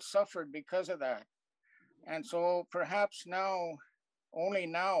we've all suffered because of that. And so perhaps only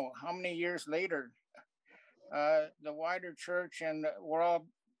now, how many years later, the wider church and we're all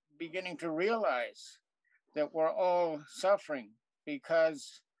beginning to realize that we're all suffering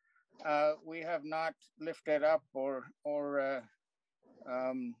because we have not lifted up or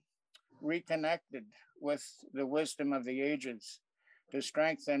reconnected with the wisdom of the ages to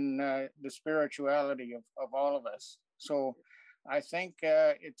strengthen the spirituality of all of us. So I think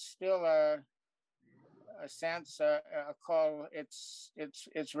it's still a sense, a call.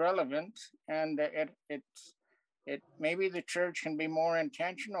 It's relevant, and it maybe the church can be more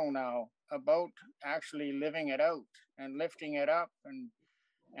intentional now about actually living it out and lifting it up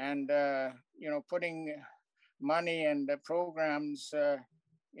and putting money and programs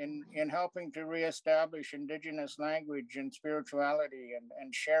in helping to reestablish Indigenous language and spirituality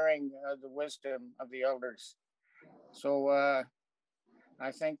and sharing the wisdom of the elders. So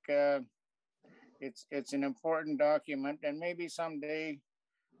I think it's an important document, and maybe someday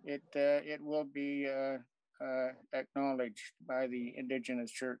it will be acknowledged by the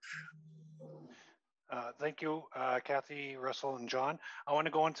Indigenous Church. Thank you, Kathy, Russell, and John. I want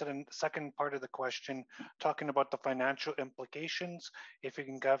to go into the second part of the question, talking about the financial implications. If you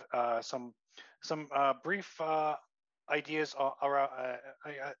can give some brief ideas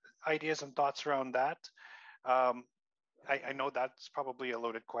ideas and thoughts around that. I know that's probably a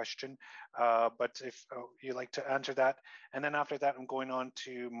loaded question, but if you'd like to answer that. And then after that, I'm going on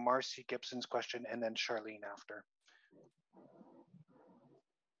to Marcy Gibson's question and then Charlene after.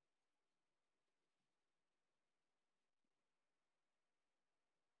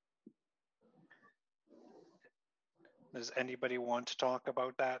 Does anybody want to talk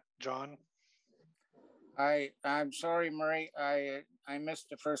about that, John? I'm sorry, Murray. I missed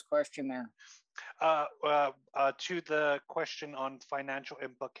the first question there. To the question on financial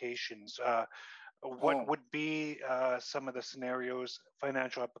implications, what would be some of the scenarios,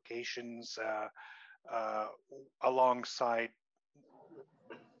 financial applications alongside,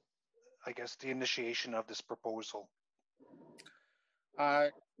 I guess, the initiation of this proposal?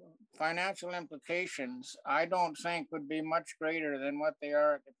 Financial implications, I don't think would be much greater than what they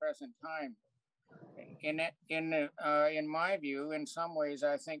are at the present time. In my view, in some ways,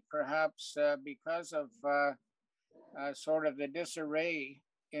 I think perhaps because of sort of the disarray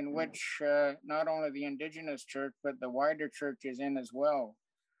in which not only the Indigenous Church, but the wider church is in as well,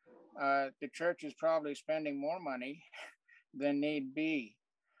 the church is probably spending more money than need be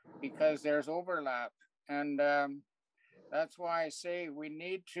because there's overlap. And that's why I say we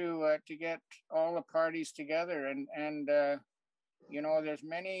need to get all the parties together. And there's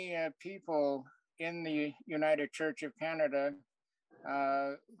many people in the United Church of Canada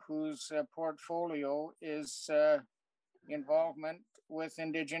whose portfolio is involvement with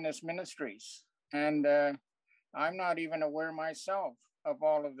Indigenous ministries. And I'm not even aware myself of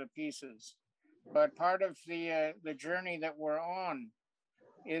all of the pieces. But part of the journey that we're on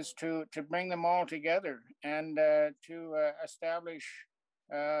is to bring them all together and to establish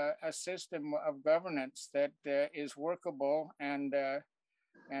a system of governance that is workable and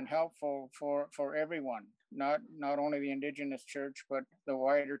helpful for everyone, not only the Indigenous Church, but the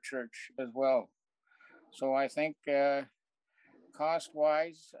wider church as well. So I think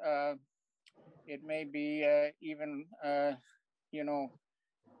cost-wise, it may be even, the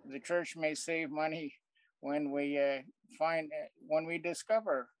church may save money when we find when we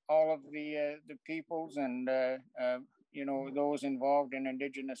discover all of the peoples and you know, those involved in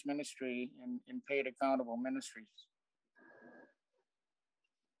Indigenous ministry in paid accountable ministries.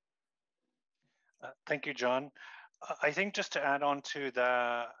 Thank you, John. I think just to add on to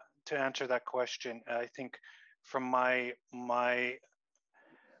to answer that question, I think from my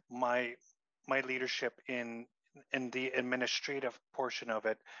leadership in the administrative portion of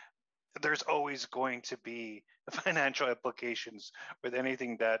it, there's always going to be financial implications with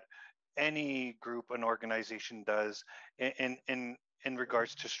anything that any group and organization does in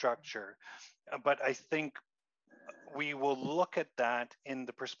regards to structure. But I think we will look at that in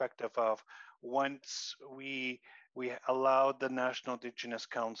the perspective of once we allowed the National Indigenous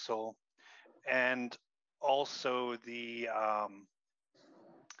Council and also the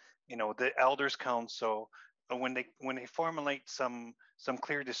you know, the Elders Council, when they formulate some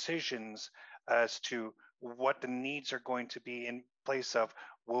clear decisions as to what the needs are going to be in place of,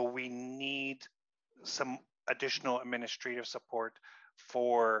 will we need some additional administrative support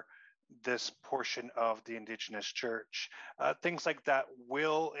for this portion of the Indigenous Church? Things like that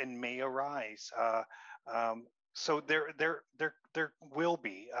will and may arise. So there will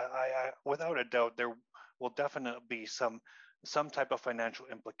be, without a doubt, there will definitely be some type of financial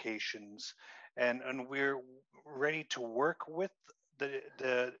implications, and we're ready to work with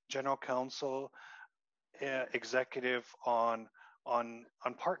the General Council executive on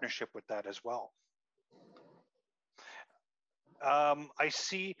partnership with that as well. I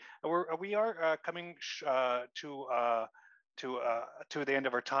see we are coming to the end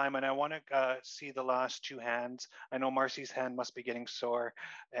of our time, and I want to see the last two hands. I know Marcy's hand must be getting sore,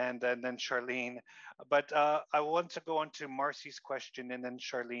 and then Charlene. But I want to go on to Marcy's question, and then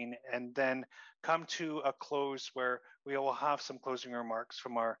Charlene, and then come to a close where we will have some closing remarks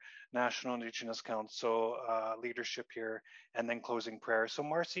from our National Indigenous Council leadership here, and then closing prayer. So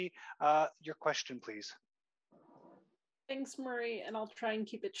Marcy, your question, please. Thanks, Murray, and I'll try and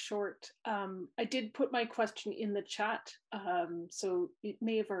keep it short. I did put my question in the chat, so it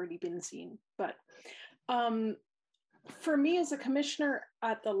may have already been seen. But for me as a commissioner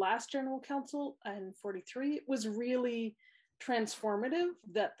at the last General Council in 43, it was really transformative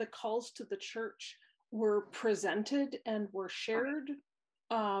that the calls to the church were presented and were shared,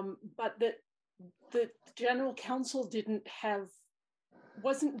 but that the General Council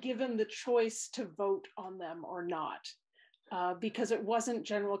wasn't given the choice to vote on them or not. Because it wasn't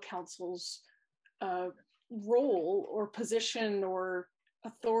General Council's role or position or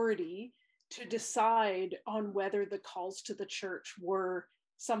authority to decide on whether the calls to the church were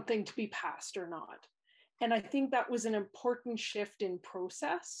something to be passed or not. And I think that was an important shift in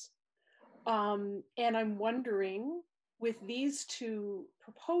process. And I'm wondering, with these two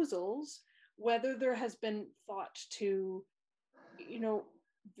proposals, whether there has been thought to, you know,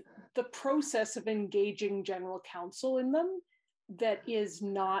 the process of engaging General Council in them that is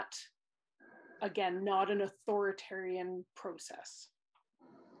not, again, not an authoritarian process.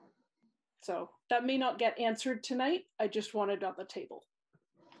 So that may not get answered tonight. I just wanted on the table.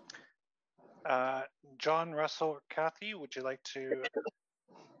 John, Russell, or Kathy, would you like to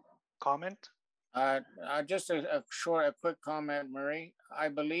comment? Just a quick comment, Murray. I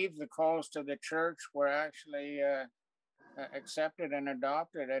believe the calls to the church were actually accepted and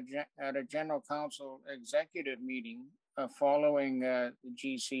adopted at a General Council executive meeting following the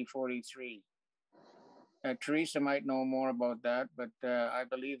GC 43. Teresa might know more about that, but I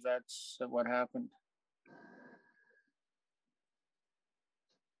believe that's what happened.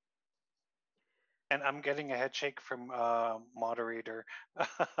 And I'm getting a head shake from moderator,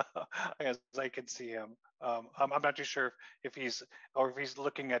 as I can see him. I'm not too sure if he's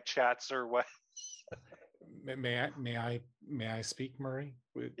looking at chats or what. May I speak, Murray?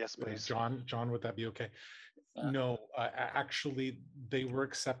 Yes, please. John, would that be okay? No, actually, they were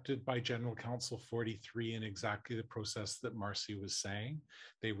accepted by General Council 43 in exactly the process that Marcy was saying.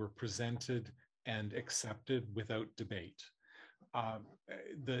 They were presented and accepted without debate.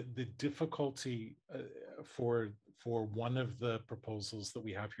 The difficulty for one of the proposals that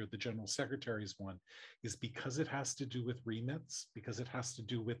we have here, the General Secretary's one, is because it has to do with remits, because it has to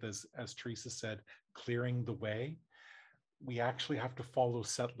do with, as Teresa said, clearing the way. We actually have to follow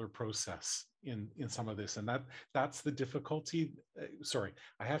settler process in some of this, and that's the difficulty. Sorry,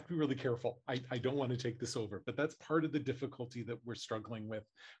 I have to be really careful. I don't want to take this over, but that's part of the difficulty that we're struggling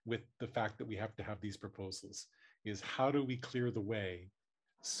with the fact that we have to have these proposals, is how do we clear the way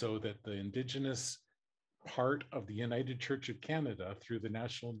so that the Indigenous part of the United Church of Canada through the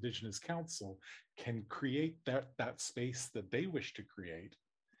National Indigenous Council can create that space that they wish to create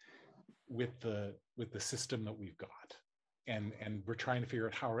with the system that we've got. and we're trying to figure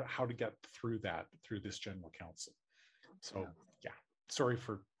out how to get through that through this general council. So yeah, sorry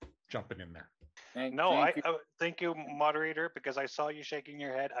for jumping in there. Thank you, moderator, because I saw you shaking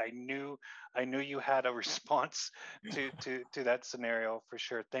your head. I knew you had a response to that scenario for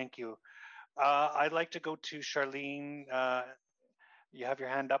sure. Thank you. I'd like to go to Charlene. You have your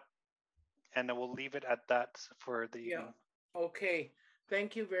hand up, and then we'll leave it at that for the evening. Okay.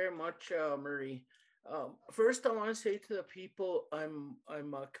 Thank you very much, Marie. First, I want to say to the people, I'm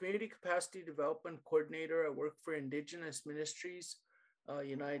a community capacity development coordinator. I work for Indigenous Ministries,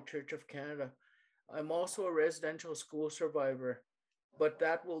 United Church of Canada. I'm also a residential school survivor, but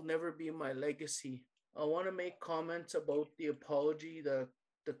that will never be my legacy. I want to make comments about the apology, the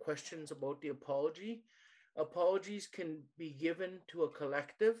questions about the apology. Apologies can be given to a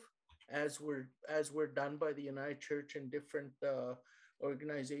collective, as we're done by the United Church and different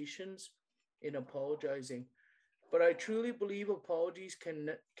organizations in apologizing. But I truly believe apologies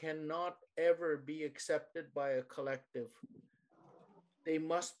cannot ever be accepted by a collective. They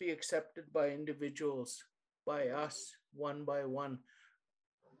must be accepted by individuals, by us, one by one.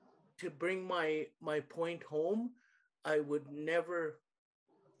 To bring my point home, I would never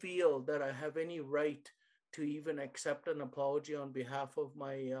feel that I have any right to even accept an apology on behalf of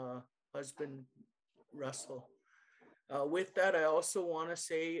my husband, Russell. With that, I also want to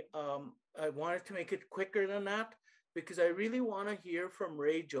say, I wanted to make it quicker than that because I really want to hear from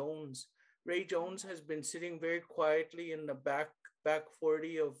Ray Jones. Ray Jones has been sitting very quietly in the back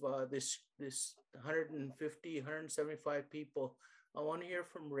 40 of this 150, 175 people. I want to hear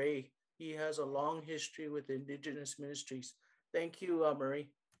from Ray. He has a long history with Indigenous Ministries. Thank you,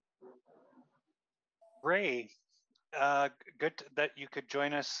 Marie. Ray, good that you could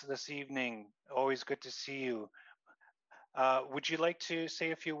join us this evening. Always good to see you. Would you like to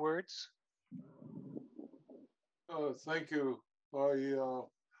say a few words? Thank you. I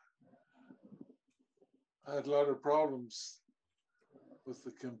had a lot of problems with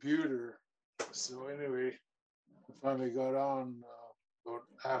the computer. So anyway, I finally got on about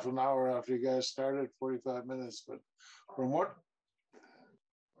half an hour after you guys started, 45 minutes. But from what,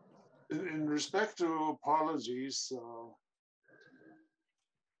 in respect to apologies,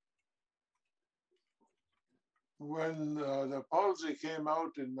 when the apology came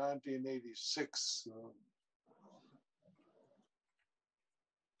out in 1986,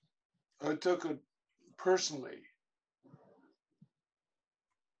 I took it personally.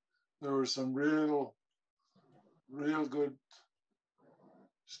 There were some real good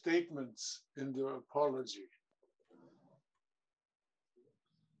statements in the apology.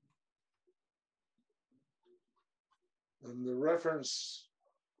 And the reference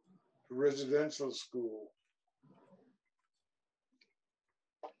to residential school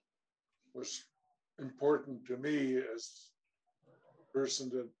was important to me as a person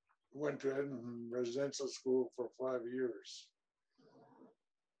that went to Edmonton Residential School for 5 years.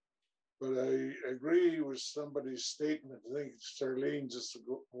 But I agree with somebody's statement, I think Charlene just a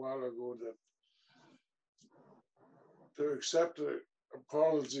while ago, that to accept an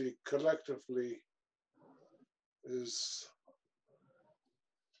apology collectively is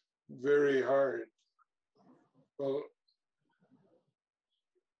very hard. Well,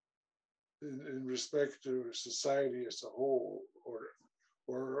 in respect to society as a whole, or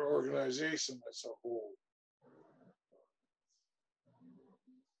organization as a whole.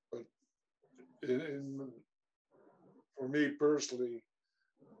 But for me personally,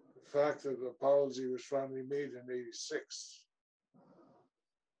 the fact that the apology was finally made in '86.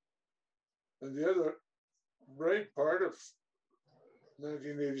 And the other bright part of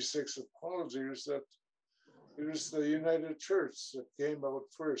 1986 apology was that it was the United Church that came out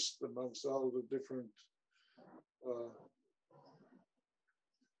first amongst all the different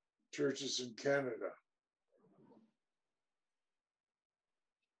churches in Canada.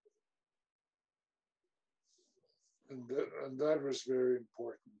 And that was very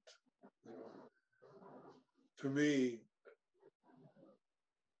important. To me,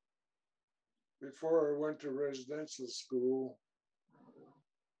 before I went to residential school,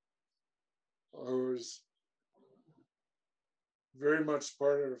 I was very much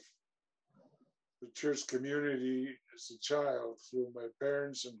part of the church community as a child through my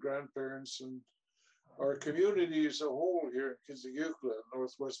parents and grandparents and our community as a whole here in Kinsegukla,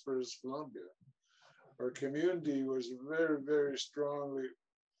 Northwest British Columbia. Our community was very, very strongly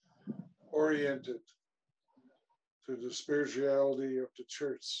oriented to the spirituality of the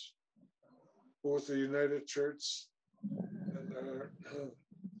church, both the United Church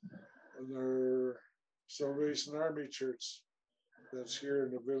and our Salvation Army Church that's here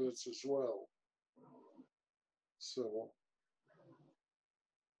in the village as well. So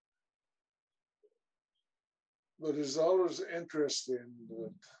but it's always interesting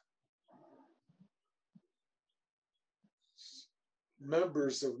that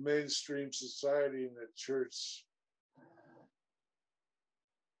members of mainstream society in the church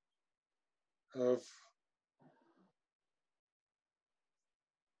have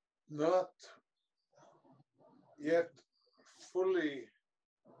not yet fully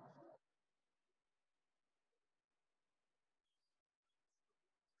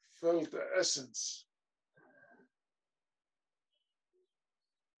felt the essence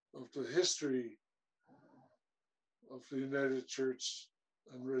of the history of the United Church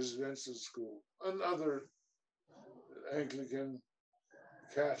and residential school and other Anglican,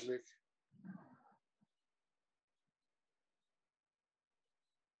 Catholic.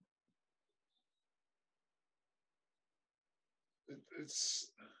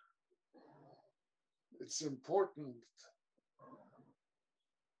 It's important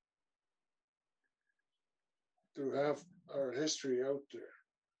to have our history out there.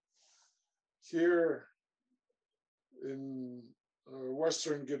 Here in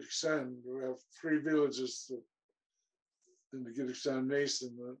Western Gidixan, we have 3 villages in the Gidixan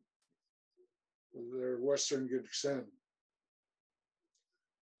Nation. They're Western Gidixan.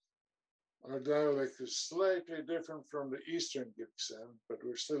 Our dialect is slightly different from the Eastern Gidixan, but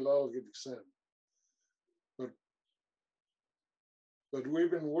we're still all Gidixan. But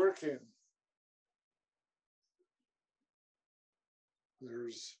we've been working.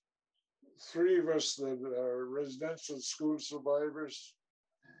 There's 3 of us that are residential school survivors,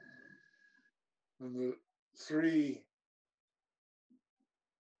 and the 3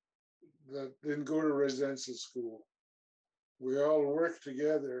 that didn't go to residential school. We all work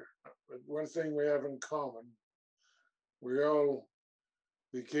together, but one thing we have in common, we all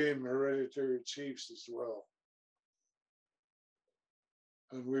became hereditary chiefs as well.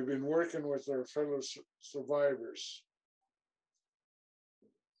 And we've been working with our fellow survivors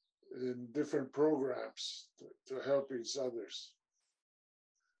in different programs to help each others.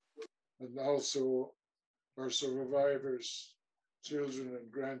 And also our survivors' children and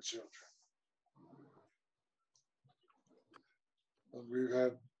grandchildren. And we've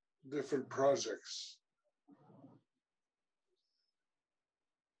had different projects.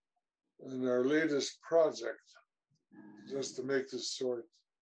 And our latest project, just to make this short,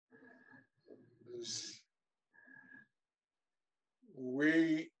 is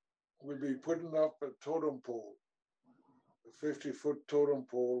we will be putting up a totem pole, a 50-foot totem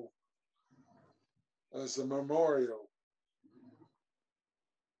pole, as a memorial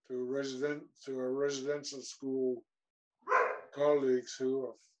to our residential school colleagues who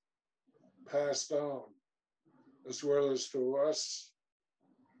have passed on, as well as to us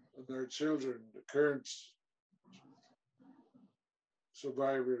and their children, the current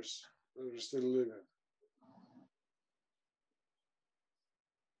survivors that are still living.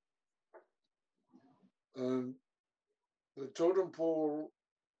 And the totem pole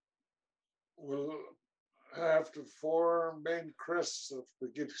will have the 4 main crests of the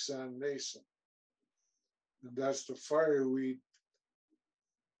Gidixan Nation. And that's the fireweed,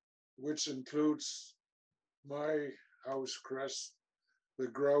 which includes my house crest, the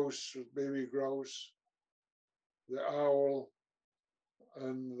grouse, baby grouse, the owl,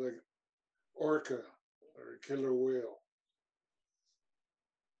 and the orca, or killer whale.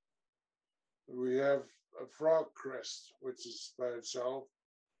 We have a frog crest, which is by itself,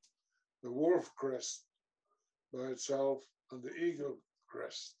 the wolf crest by itself, and the eagle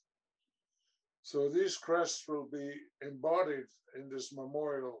crest. So these crests will be embodied in this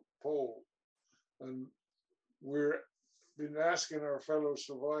memorial pole. And we've been asking our fellow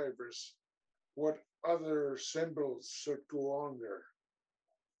survivors what other symbols should go on there.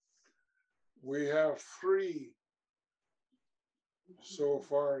 We have 3 so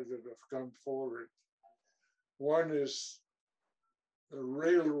far that have come forward. One is the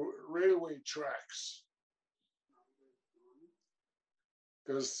railway tracks,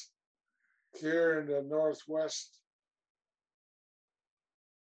 because here in the Northwest,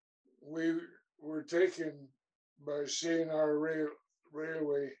 we were taken by seeing our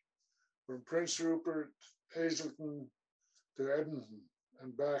railway from Prince Rupert, Hazelton to Edmonton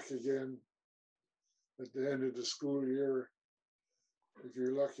and back again at the end of the school year. If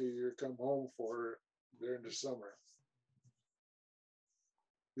you're lucky, you come home for it during the summer.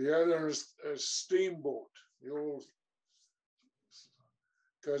 The other is a steamboat, the old,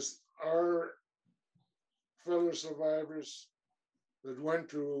 because our fellow survivors that went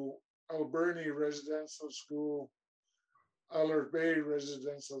to Alberni Residential School, Allard Bay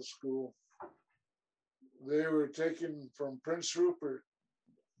Residential School, they were taken from Prince Rupert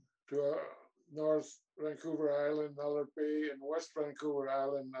to North Vancouver Island, Nulla Bay, and West Vancouver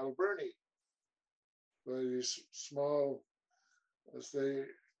Island, Alberni. By these small, as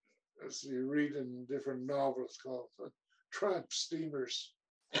you read in different novels, called tramp steamers.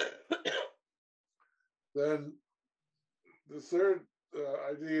 Then the third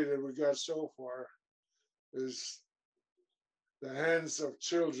idea that we got so far is the hands of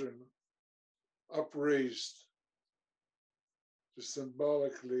children upraised to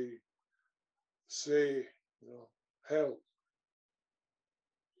symbolically say, help.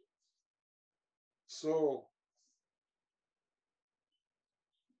 So,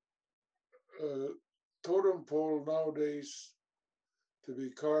 totem pole nowadays to be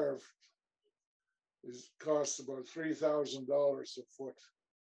carved costs about $3,000 a foot.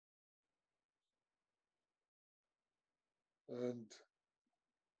 And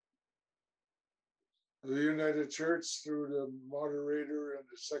the United Church, through the moderator and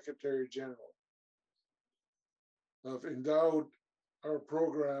the Secretary General, have endowed our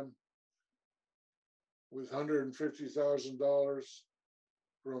program with $150,000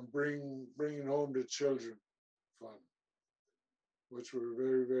 from Bringing Home the Children Fund, which we're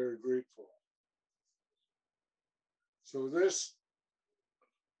very, very grateful. So this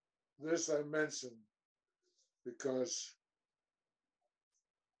I mentioned because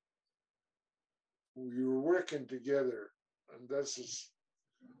we were working together, and this is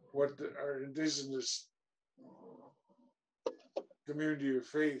what our Indigenous community of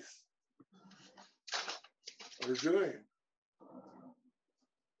faith are doing.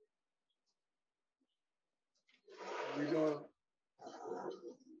 We don't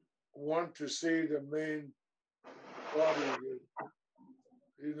want to see the main body of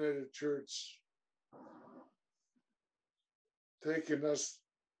the United Church taking us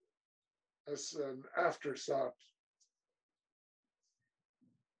as an afterthought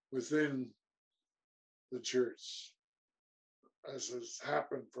within the church, as has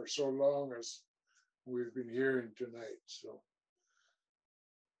happened for so long as we've been hearing tonight. So,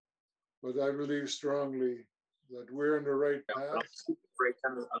 but I believe strongly that we're on the right path.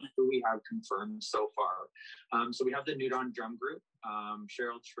 Breakdown of who we have confirmed so far. So we have the Nudon Drum Group,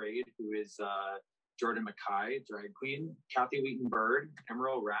 Cheryl Trade, who is Jordan Mackay, drag queen, Kathy Wheaton Bird,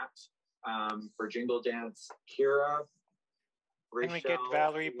 Emerald Rat, for Jingle Dance, Kira. Can we get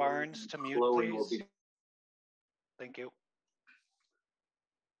Valerie Barnes to mute, please? Thank you.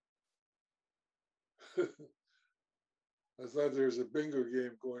 I thought there was a bingo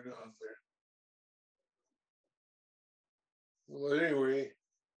game going on there. Well, anyway,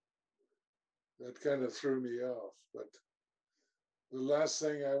 that kind of threw me off. But the last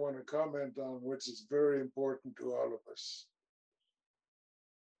thing I want to comment on, which is very important to all of us,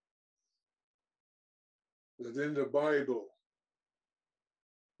 that in the Bible,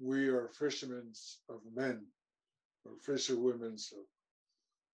 we are fishermen of men, or fisherwomen of.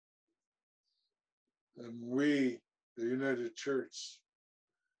 And we, the United Church,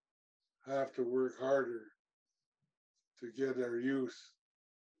 have to work harder to get our youth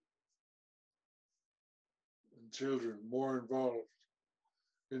and children more involved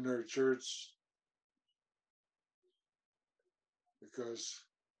in our church, because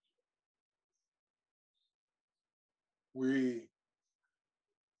we,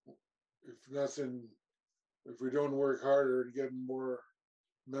 if we don't work harder at getting more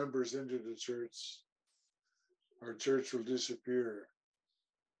members into the church, our church will disappear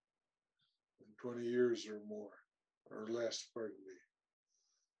in 20 years or more, or less, pardon me.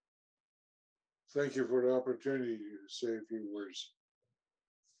 Thank you for the opportunity to say a few words.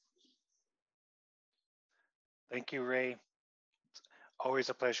 Thank you, Ray. It's always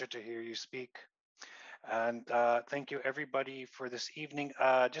a pleasure to hear you speak. And thank you, everybody, for this evening.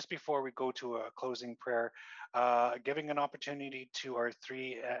 Just before we go to a closing prayer, giving an opportunity to our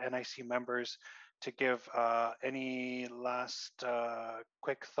three NIC members to give any last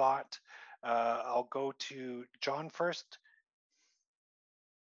quick thought. I'll go to John first.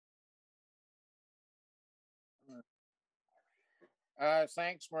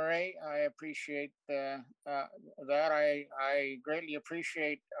 Thanks, Murray. I appreciate that. I greatly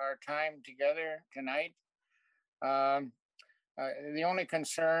appreciate our time together tonight. The only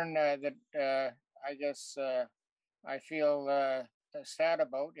concern that I guess I feel sad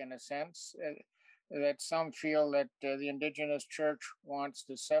about, in a sense, that some feel that the Indigenous Church wants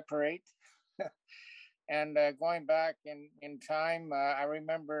to separate. And going back in time, I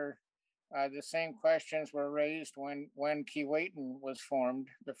remember the same questions were raised when Keewatin was formed,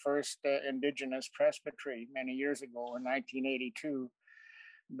 the first Indigenous presbytery many years ago in 1982.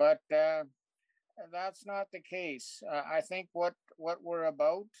 But that's not the case. I think what we're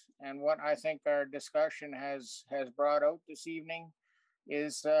about and what I think our discussion has brought out this evening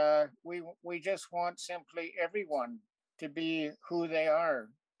is we just want simply everyone to be who they are,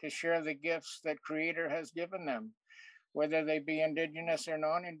 to share the gifts that Creator has given them, whether they be Indigenous or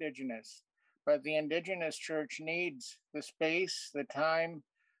non-Indigenous. But the Indigenous Church needs the space, the time,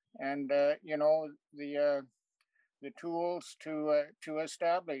 and the tools to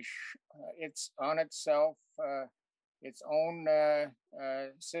establish its on itself its own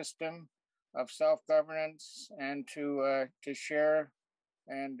system of self-governance, and to share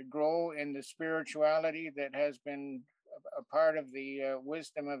and grow in the spirituality that has been a part of the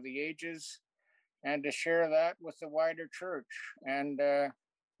wisdom of the ages, and to share that with the wider church. And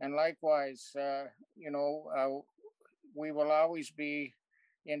likewise, we will always be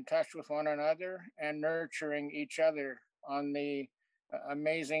in touch with one another and nurturing each other on the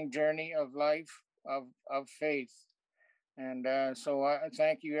amazing journey of life, of faith. And so I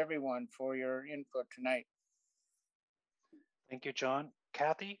thank you everyone for your input tonight. Thank you, John.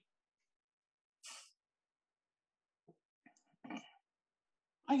 Kathy?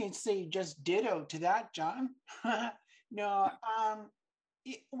 I can say just ditto to that, John. No,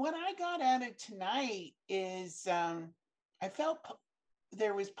 what I got out of tonight is I felt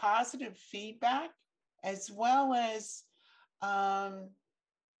there was positive feedback, as well as I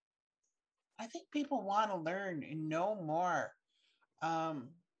think people want to learn and know more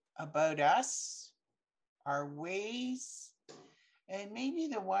about us, our ways, and maybe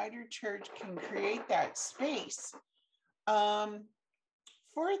the wider church can create that space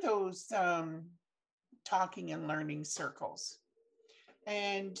for those talking and learning circles.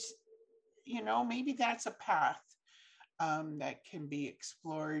 And, maybe that's a path that can be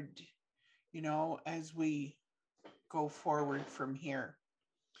explored, as we go forward from here.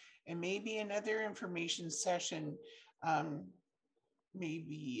 And maybe another information session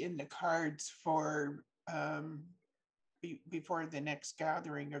maybe in the cards for before the next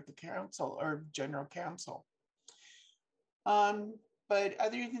gathering of the council or general council. But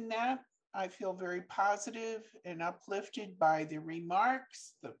other than that, I feel very positive and uplifted by the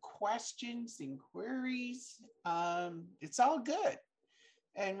remarks, the questions, inquiries. It's all good.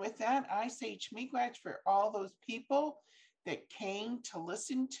 And with that, I say Chmiigwech for all those people that came to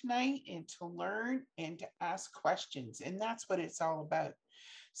listen tonight and to learn and to ask questions. And that's what it's all about.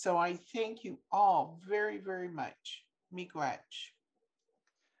 So I thank you all very, very much. Miigwech.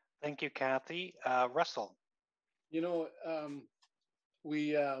 Thank you, Kathy. Russell?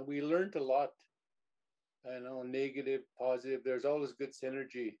 We learned a lot. Negative, positive. There's always good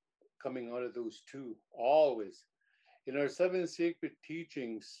synergy coming out of those two, always. In our 7 sacred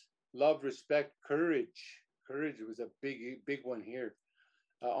teachings, love, respect, courage. Courage was a big one here.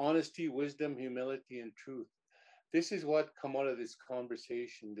 Honesty, wisdom, humility, and truth. This is what come out of this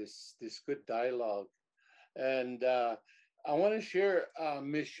conversation, this good dialogue. And I want to share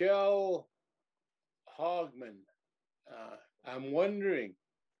Michelle Hogman. I'm wondering,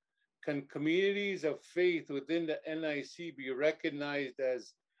 can communities of faith within the NIC be recognized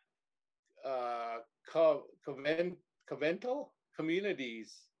as covenantal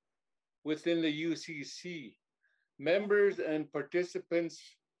communities within the UCC? Members and participants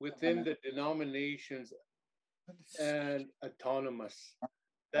within the denominations and autonomous.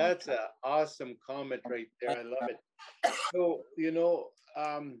 That's an awesome comment right there. I love it. So,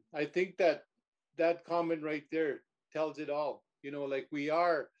 I think that comment right there tells it all. Like we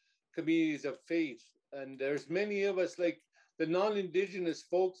are communities of faith, and there's many of us, like the non-Indigenous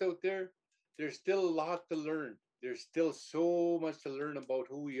folks out there, there's still a lot to learn. There's still so much to learn about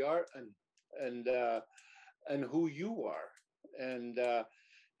who we are and who you are. And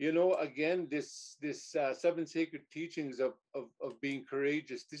again, this 7 sacred teachings of being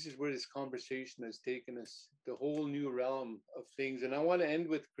courageous, this is where this conversation has taken us, the whole new realm of things. And I want to end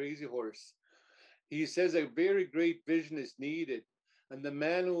with Crazy Horse. He says a very great vision is needed, and the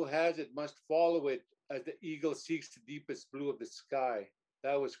man who has it must follow it as the eagle seeks the deepest blue of the sky.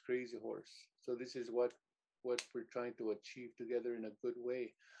 That was Crazy Horse. So this is what we're trying to achieve together in a good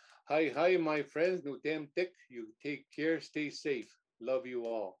way. Hi, my friends. Nutem Tik. You take care. Stay safe. Love you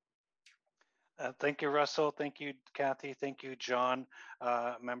all. Thank you, Russell. Thank you, Kathy. Thank you, John,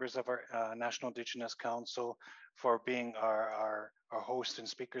 members of our National Indigenous Council, for being our hosts and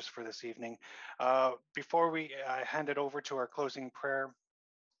speakers for this evening. Before we hand it over to our closing prayer,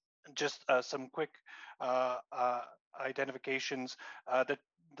 just some quick identifications.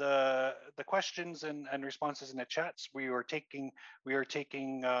 the questions and responses in the chats, we're taking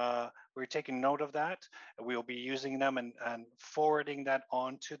note of that. We'll be using them and forwarding that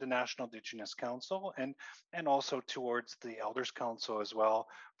on to the National Indigenous Council and also towards the Elders Council as well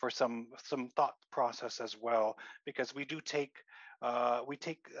for some thought process as well, because we do take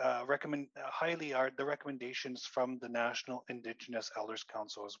recommend highly the recommendations from the National Indigenous Elders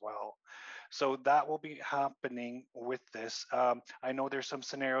Council as well. So that will be happening with this. I know there's some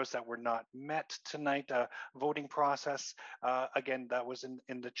scenarios that were not met tonight. Voting process, again, that was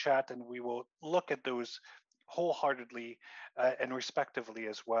in the chat, and we will look at those wholeheartedly and respectively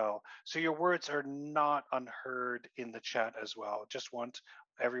as well. So your words are not unheard in the chat as well. Just want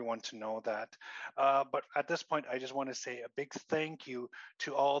everyone to know that. But at this point, I just want to say a big thank you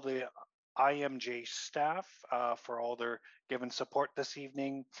to all the IMJ staff for all their given support this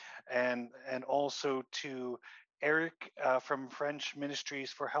evening, and also to Eric from French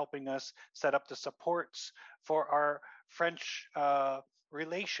Ministries for helping us set up the supports for our French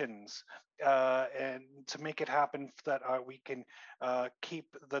relations and to make it happen that we can keep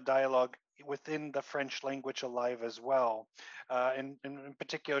the dialogue within the French language alive as well. And in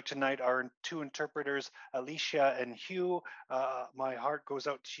particular tonight, our two interpreters, Alicia and Hugh, my heart goes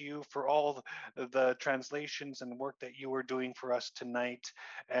out to you for all the translations and work that you are doing for us tonight.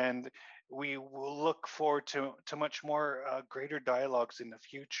 And we will look forward to much more greater dialogues in the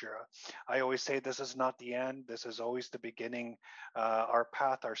future. I always say this is not the end. This is always the beginning. Our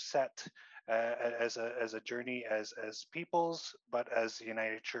path are set as a journey as peoples, but as the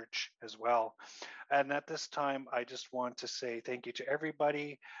United Church as well. And at this time, I just want to say thank you to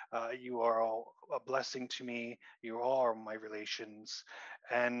everybody. You are all a blessing to me. You all are my relations.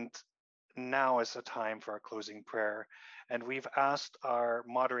 And now is the time for our closing prayer. And we've asked our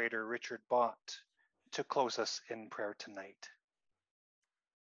moderator, Richard Bott, to close us in prayer tonight.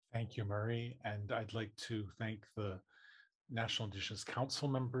 Thank you, Murray. And I'd like to thank the National Indigenous Council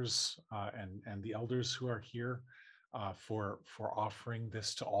members and the elders who are here for offering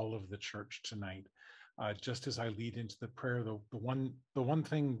this to all of the church tonight. Just as I lead into the prayer, the one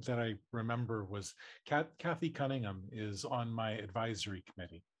thing that I remember was Kathy Cunningham is on my advisory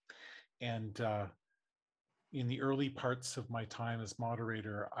committee. And in the early parts of my time as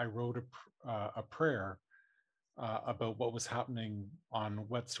moderator, I wrote a prayer about what was happening on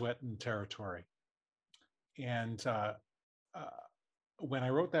Wet'suwet'en territory. And when I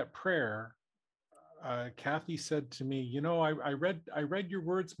wrote that prayer, Kathy said to me, you know, I read your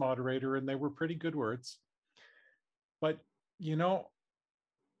words, moderator, and they were pretty good words. But, you know,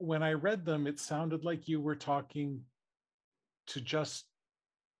 when I read them, it sounded like you were talking to just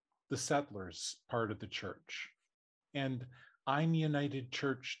the settlers part of the church. And I'm United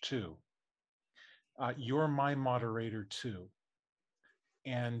Church too. You're my moderator too.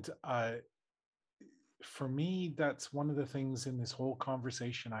 And for me, that's one of the things in this whole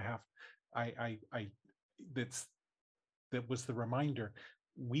conversation that was the reminder.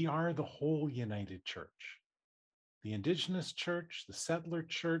 We are the whole United Church. The Indigenous Church, the settler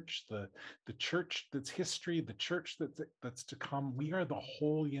church, the church that's history, the church that's to come. We are the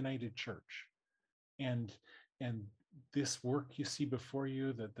whole United Church. And this work you see before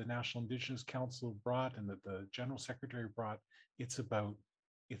you that the National Indigenous Council brought and that the General Secretary brought, it's about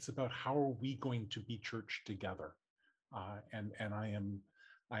how are we going to be church together. And I am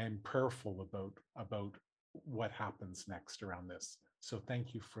prayerful about what happens next around this. So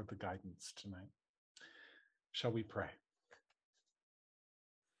thank you for the guidance tonight. Shall we pray?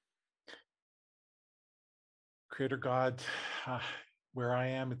 Creator God, where I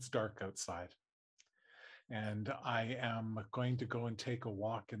am, it's dark outside. And I am going to go and take a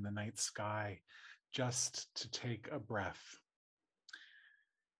walk in the night sky just to take a breath.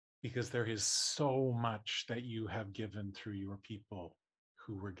 Because there is so much that you have given through your people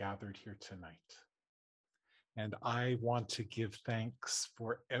who were gathered here tonight. And I want to give thanks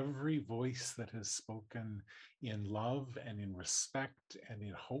for every voice that has spoken in love and in respect and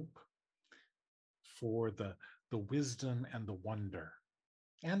in hope, for the wisdom and the wonder,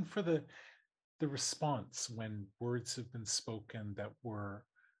 and for the response when words have been spoken that were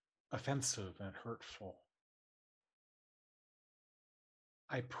offensive and hurtful.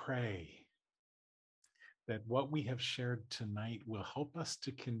 I pray that what we have shared tonight will help us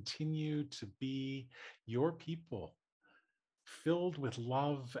to continue to be your people, filled with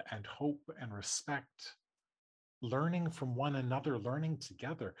love and hope and respect, learning from one another, learning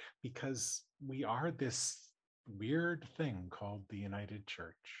together, because we are this weird thing called the United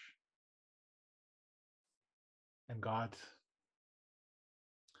Church. And God,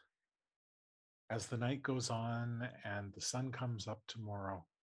 as the night goes on and the sun comes up tomorrow,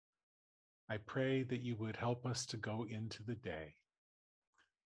 I pray that you would help us to go into the day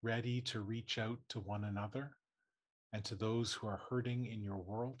ready to reach out to one another and to those who are hurting in your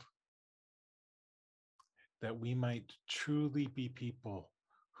world, that we might truly be people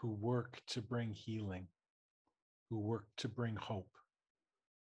who work to bring healing, who work to bring hope,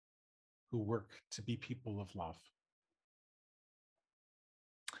 who work to be people of love.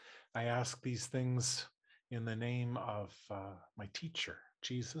 I ask these things in the name of my teacher,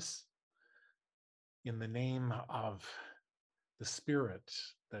 Jesus, in the name of the Spirit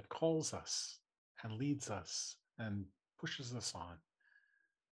that calls us and leads us and pushes us on,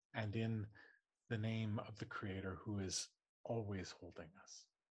 and in the name of the Creator who is always holding us.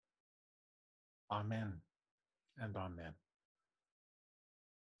 Amen and amen.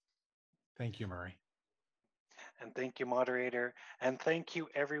 Thank you, Murray. And thank you, moderator. And thank you,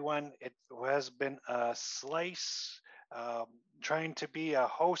 everyone. It has been a slice, trying to be a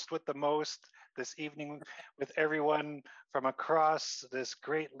host with the most this evening with everyone from across this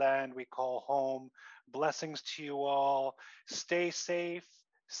great land we call home. Blessings to you all. Stay safe,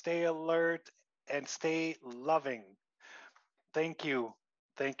 stay alert, and stay loving. Thank you.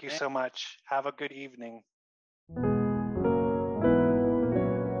 Thank you so much. Have a good evening.